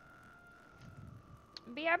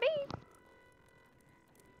 BRB.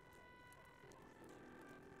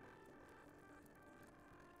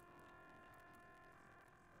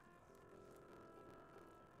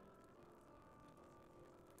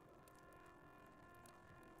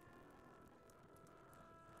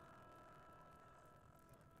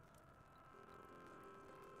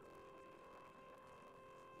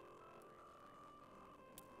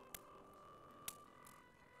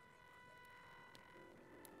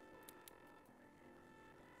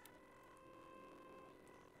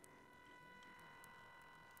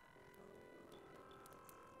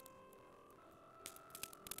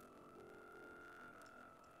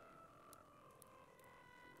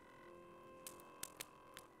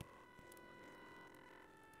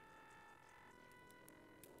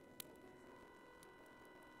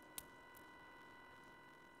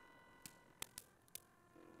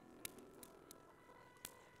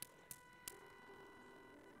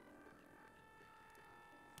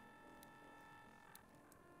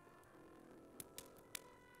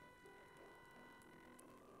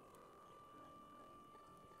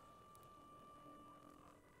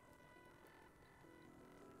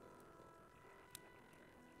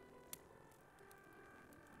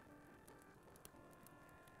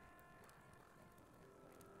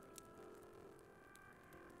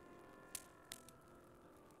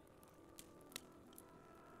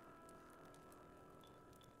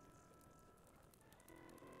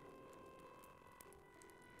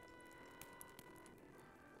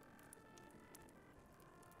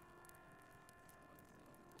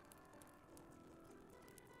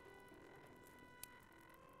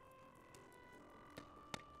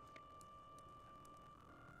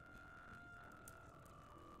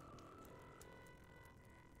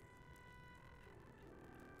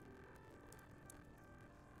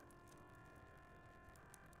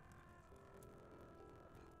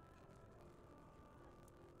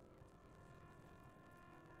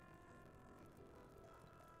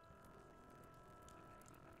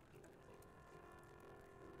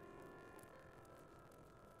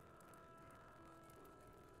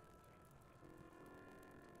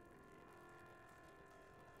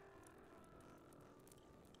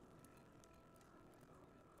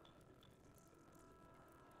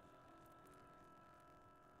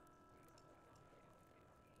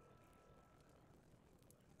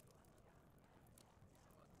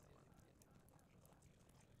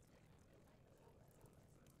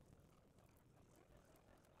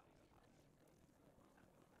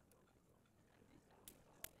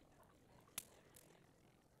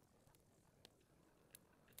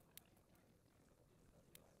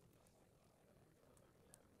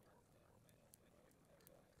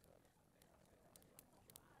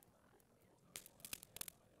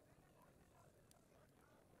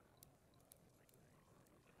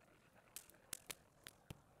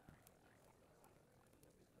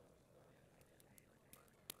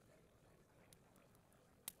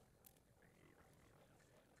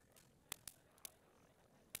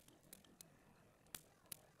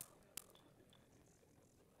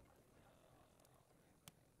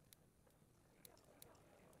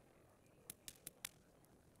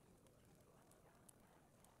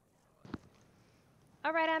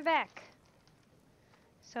 Alright, I'm back.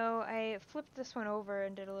 So I flipped this one over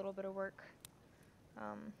and did a little bit of work.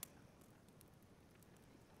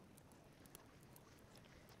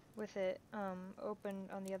 With it open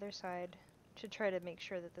on the other side to try to make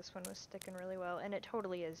sure that this one was sticking really well, and it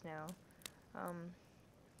totally is now.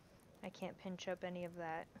 I can't pinch up any of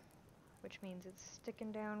that, which means it's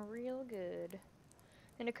sticking down real good.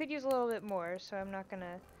 And it could use a little bit more, so I'm not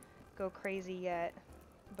gonna go crazy yet.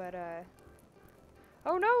 But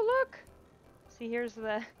oh no, look! See, here's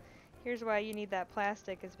why you need that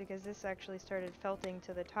plastic, is because this actually started felting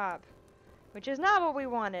to the top, which is not what we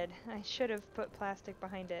wanted. I should have put plastic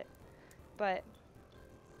behind it, but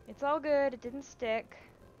it's all good. It didn't stick.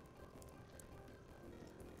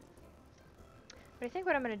 But I think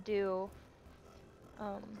what I'm gonna do,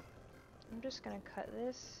 I'm just gonna cut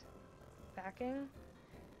this backing,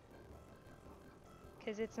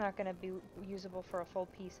 because it's not gonna be usable for a full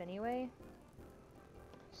piece anyway.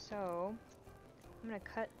 So I'm gonna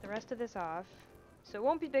cut the rest of this off. So it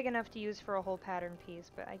won't be big enough to use for a whole pattern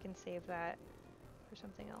piece, but I can save that for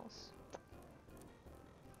something else.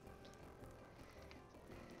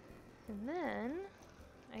 And then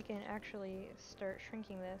I can actually start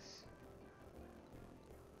shrinking this.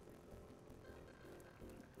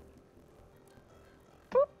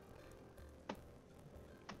 Boop.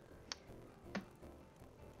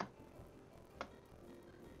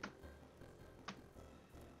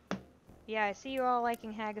 Yeah, I see you all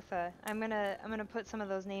liking Hagatha. I'm gonna put some of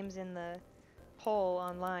those names in the poll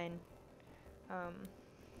online.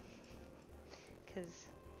 'Cause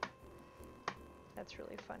that's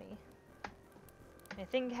really funny. I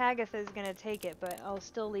think Hagatha is gonna take it, but I'll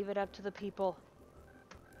still leave it up to the people.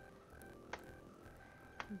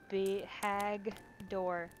 Hag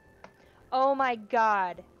door. Oh my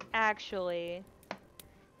god! Actually,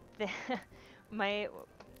 my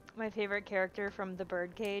favorite character from The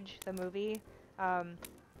Birdcage, the movie,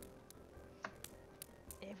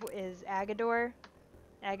 is Agador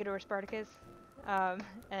Spartacus.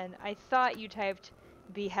 And I thought you typed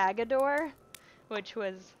Behagador, which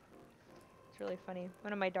was, it's really funny.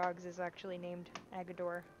 One of my dogs is actually named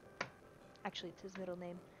Agador. Actually, it's his middle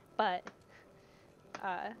name, but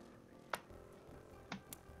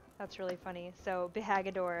that's really funny. So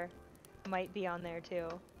Behagador might be on there too.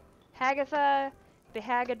 Hagatha,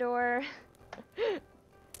 Behagador.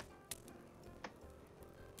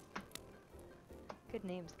 Good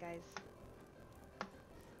names, guys.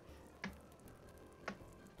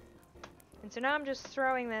 And so now I'm just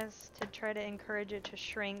throwing this to try to encourage it to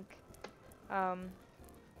shrink.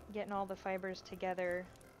 Getting all the fibers together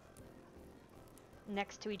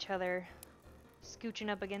next to each other, scooching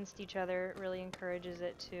up against each other, really encourages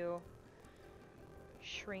it to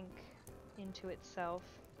shrink into itself.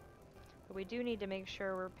 But we do need to make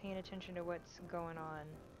sure we're paying attention to what's going on,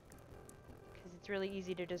 because it's really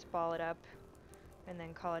easy to just ball it up and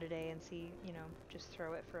then call it a day and see, you know, just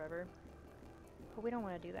throw it forever. But we don't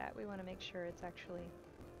want to do that. We want to make sure it's actually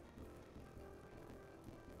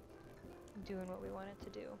doing what we want it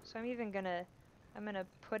to do. So I'm gonna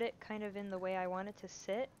put it kind of in the way I want it to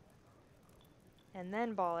sit, and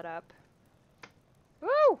then ball it up.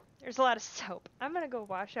 Woo! There's a lot of soap. I'm gonna go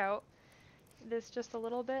wash out this just a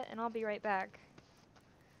little bit, and I'll be right back.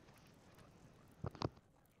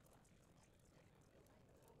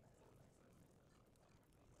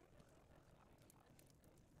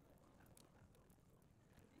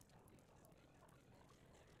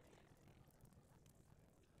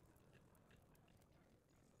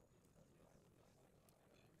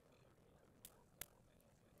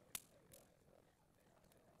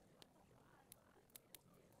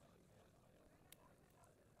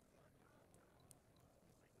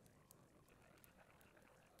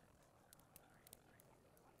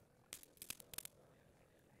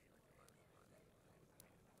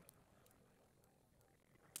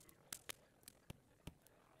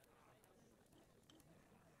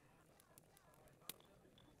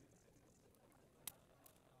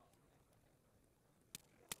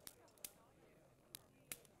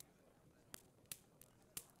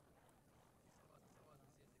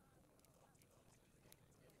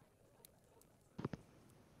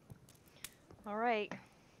 Alright.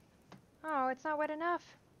 Oh, it's not wet enough.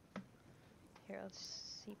 Here,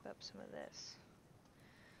 let's seep up some of this.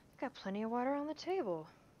 Got plenty of water on the table.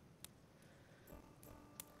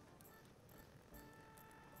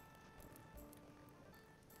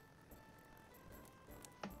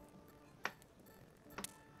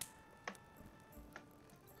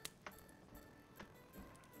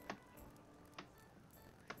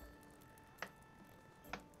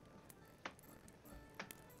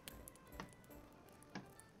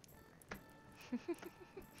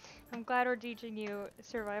 I'm glad we're teaching you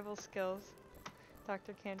survival skills,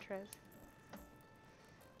 Dr. Cantrez.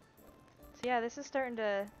 So yeah, this is starting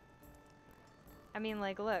to... I mean,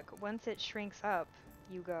 like, look, once it shrinks up,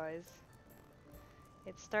 you guys,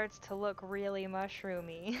 it starts to look really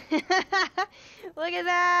mushroomy. Look at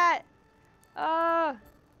that! Oh!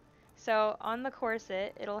 So, on the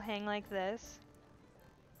corset, it'll hang like this.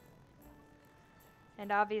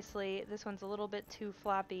 And obviously, this one's a little bit too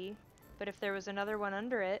floppy, but if there was another one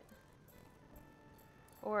under it,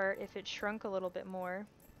 or if it shrunk a little bit more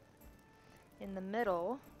in the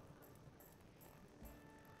middle,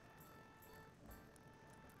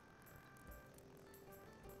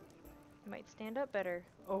 it might stand up better.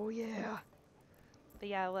 Oh yeah! But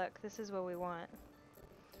yeah, look, this is what we want.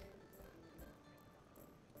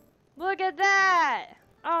 Look at that!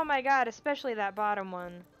 Oh my god, especially that bottom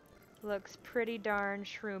one. Looks pretty darn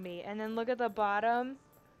shroomy. And then look at the bottom.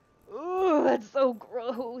 Ooh, that's so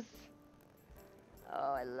gross.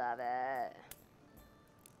 Oh, I love it.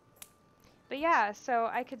 But yeah, so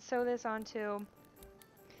I could sew this onto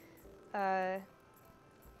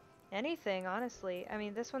anything, honestly. I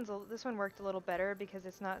mean, this one worked a little better because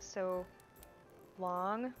it's not so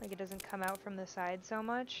long. Like, it doesn't come out from the side so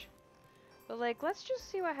much. But like, let's just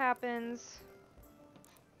see what happens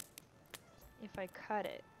if I cut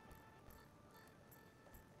it.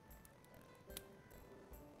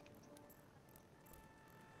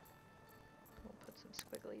 We'll put some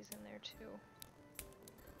squigglies in there too.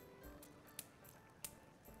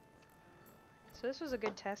 So this was a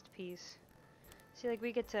good test piece. See, like,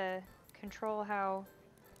 we get to control how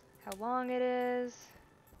long it is.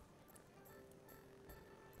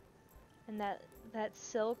 And that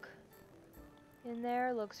silk in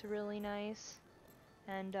there looks really nice.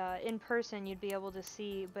 And in person you'd be able to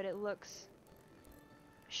see, but it looks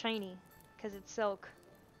shiny because it's silk.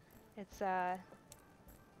 It's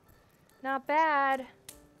not bad.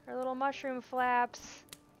 Our little mushroom flaps.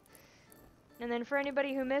 And then for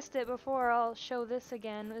anybody who missed it before, I'll show this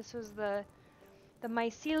again. This was the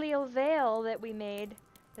mycelial veil that we made.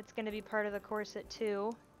 That's going to be part of the corset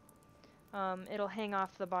too. It'll hang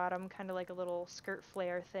off the bottom, kind of like a little skirt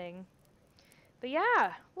flare thing. But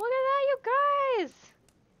yeah, look at that, you guys!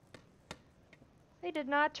 They did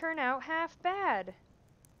not turn out half bad.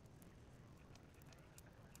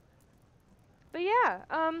 But yeah,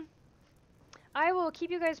 I will keep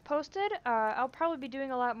you guys posted. I'll probably be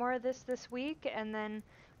doing a lot more of this week, and then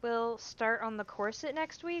we'll start on the corset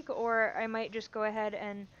next week, or I might just go ahead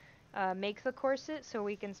and make the corset so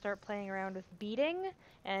we can start playing around with beading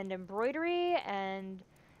and embroidery and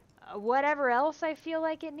whatever else I feel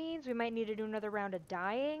like it needs. We might need to do another round of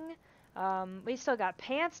dyeing. We still got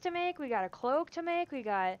pants to make, we got a cloak to make, we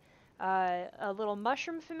got a little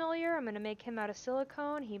mushroom familiar. I'm going to make him out of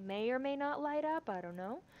silicone. He may or may not light up, I don't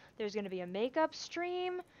know. There's going to be a makeup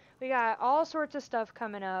stream. We got all sorts of stuff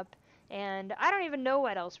coming up, and I don't even know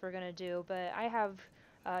what else we're going to do, but I have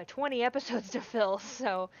 20 episodes to fill,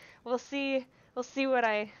 so we'll see what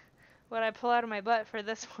I pull out of my butt for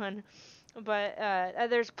this one. But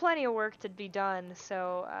there's plenty of work to be done,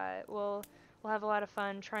 so we'll have a lot of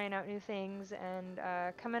fun trying out new things and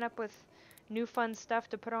coming up with new fun stuff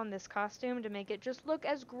to put on this costume to make it just look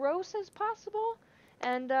as gross as possible.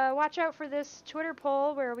 And watch out for this Twitter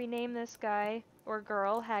poll where we name this guy or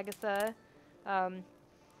girl Hagatha,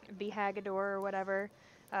 be Hagador or whatever.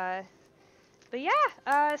 But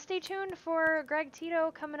yeah, stay tuned for Greg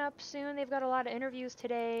Tito coming up soon. They've got a lot of interviews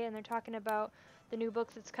today, and they're talking about the new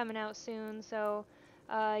book that's coming out soon. So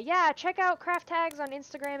yeah, check out Craft Hags on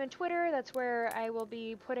Instagram and Twitter. That's where I will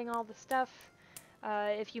be putting all the stuff.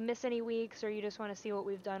 If you miss any weeks or you just want to see what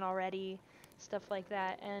we've done already, stuff like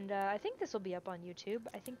that. And I think this will be up on YouTube.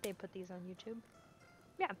 I think they put these on YouTube.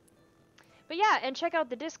 Yeah. But yeah, and check out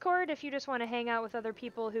the Discord if you just want to hang out with other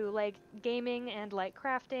people who like gaming and like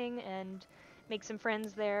crafting and make some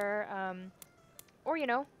friends there. Or, you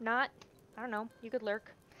know, not. I don't know. You could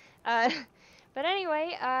lurk. But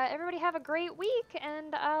anyway, everybody have a great week,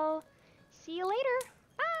 and I'll see you later.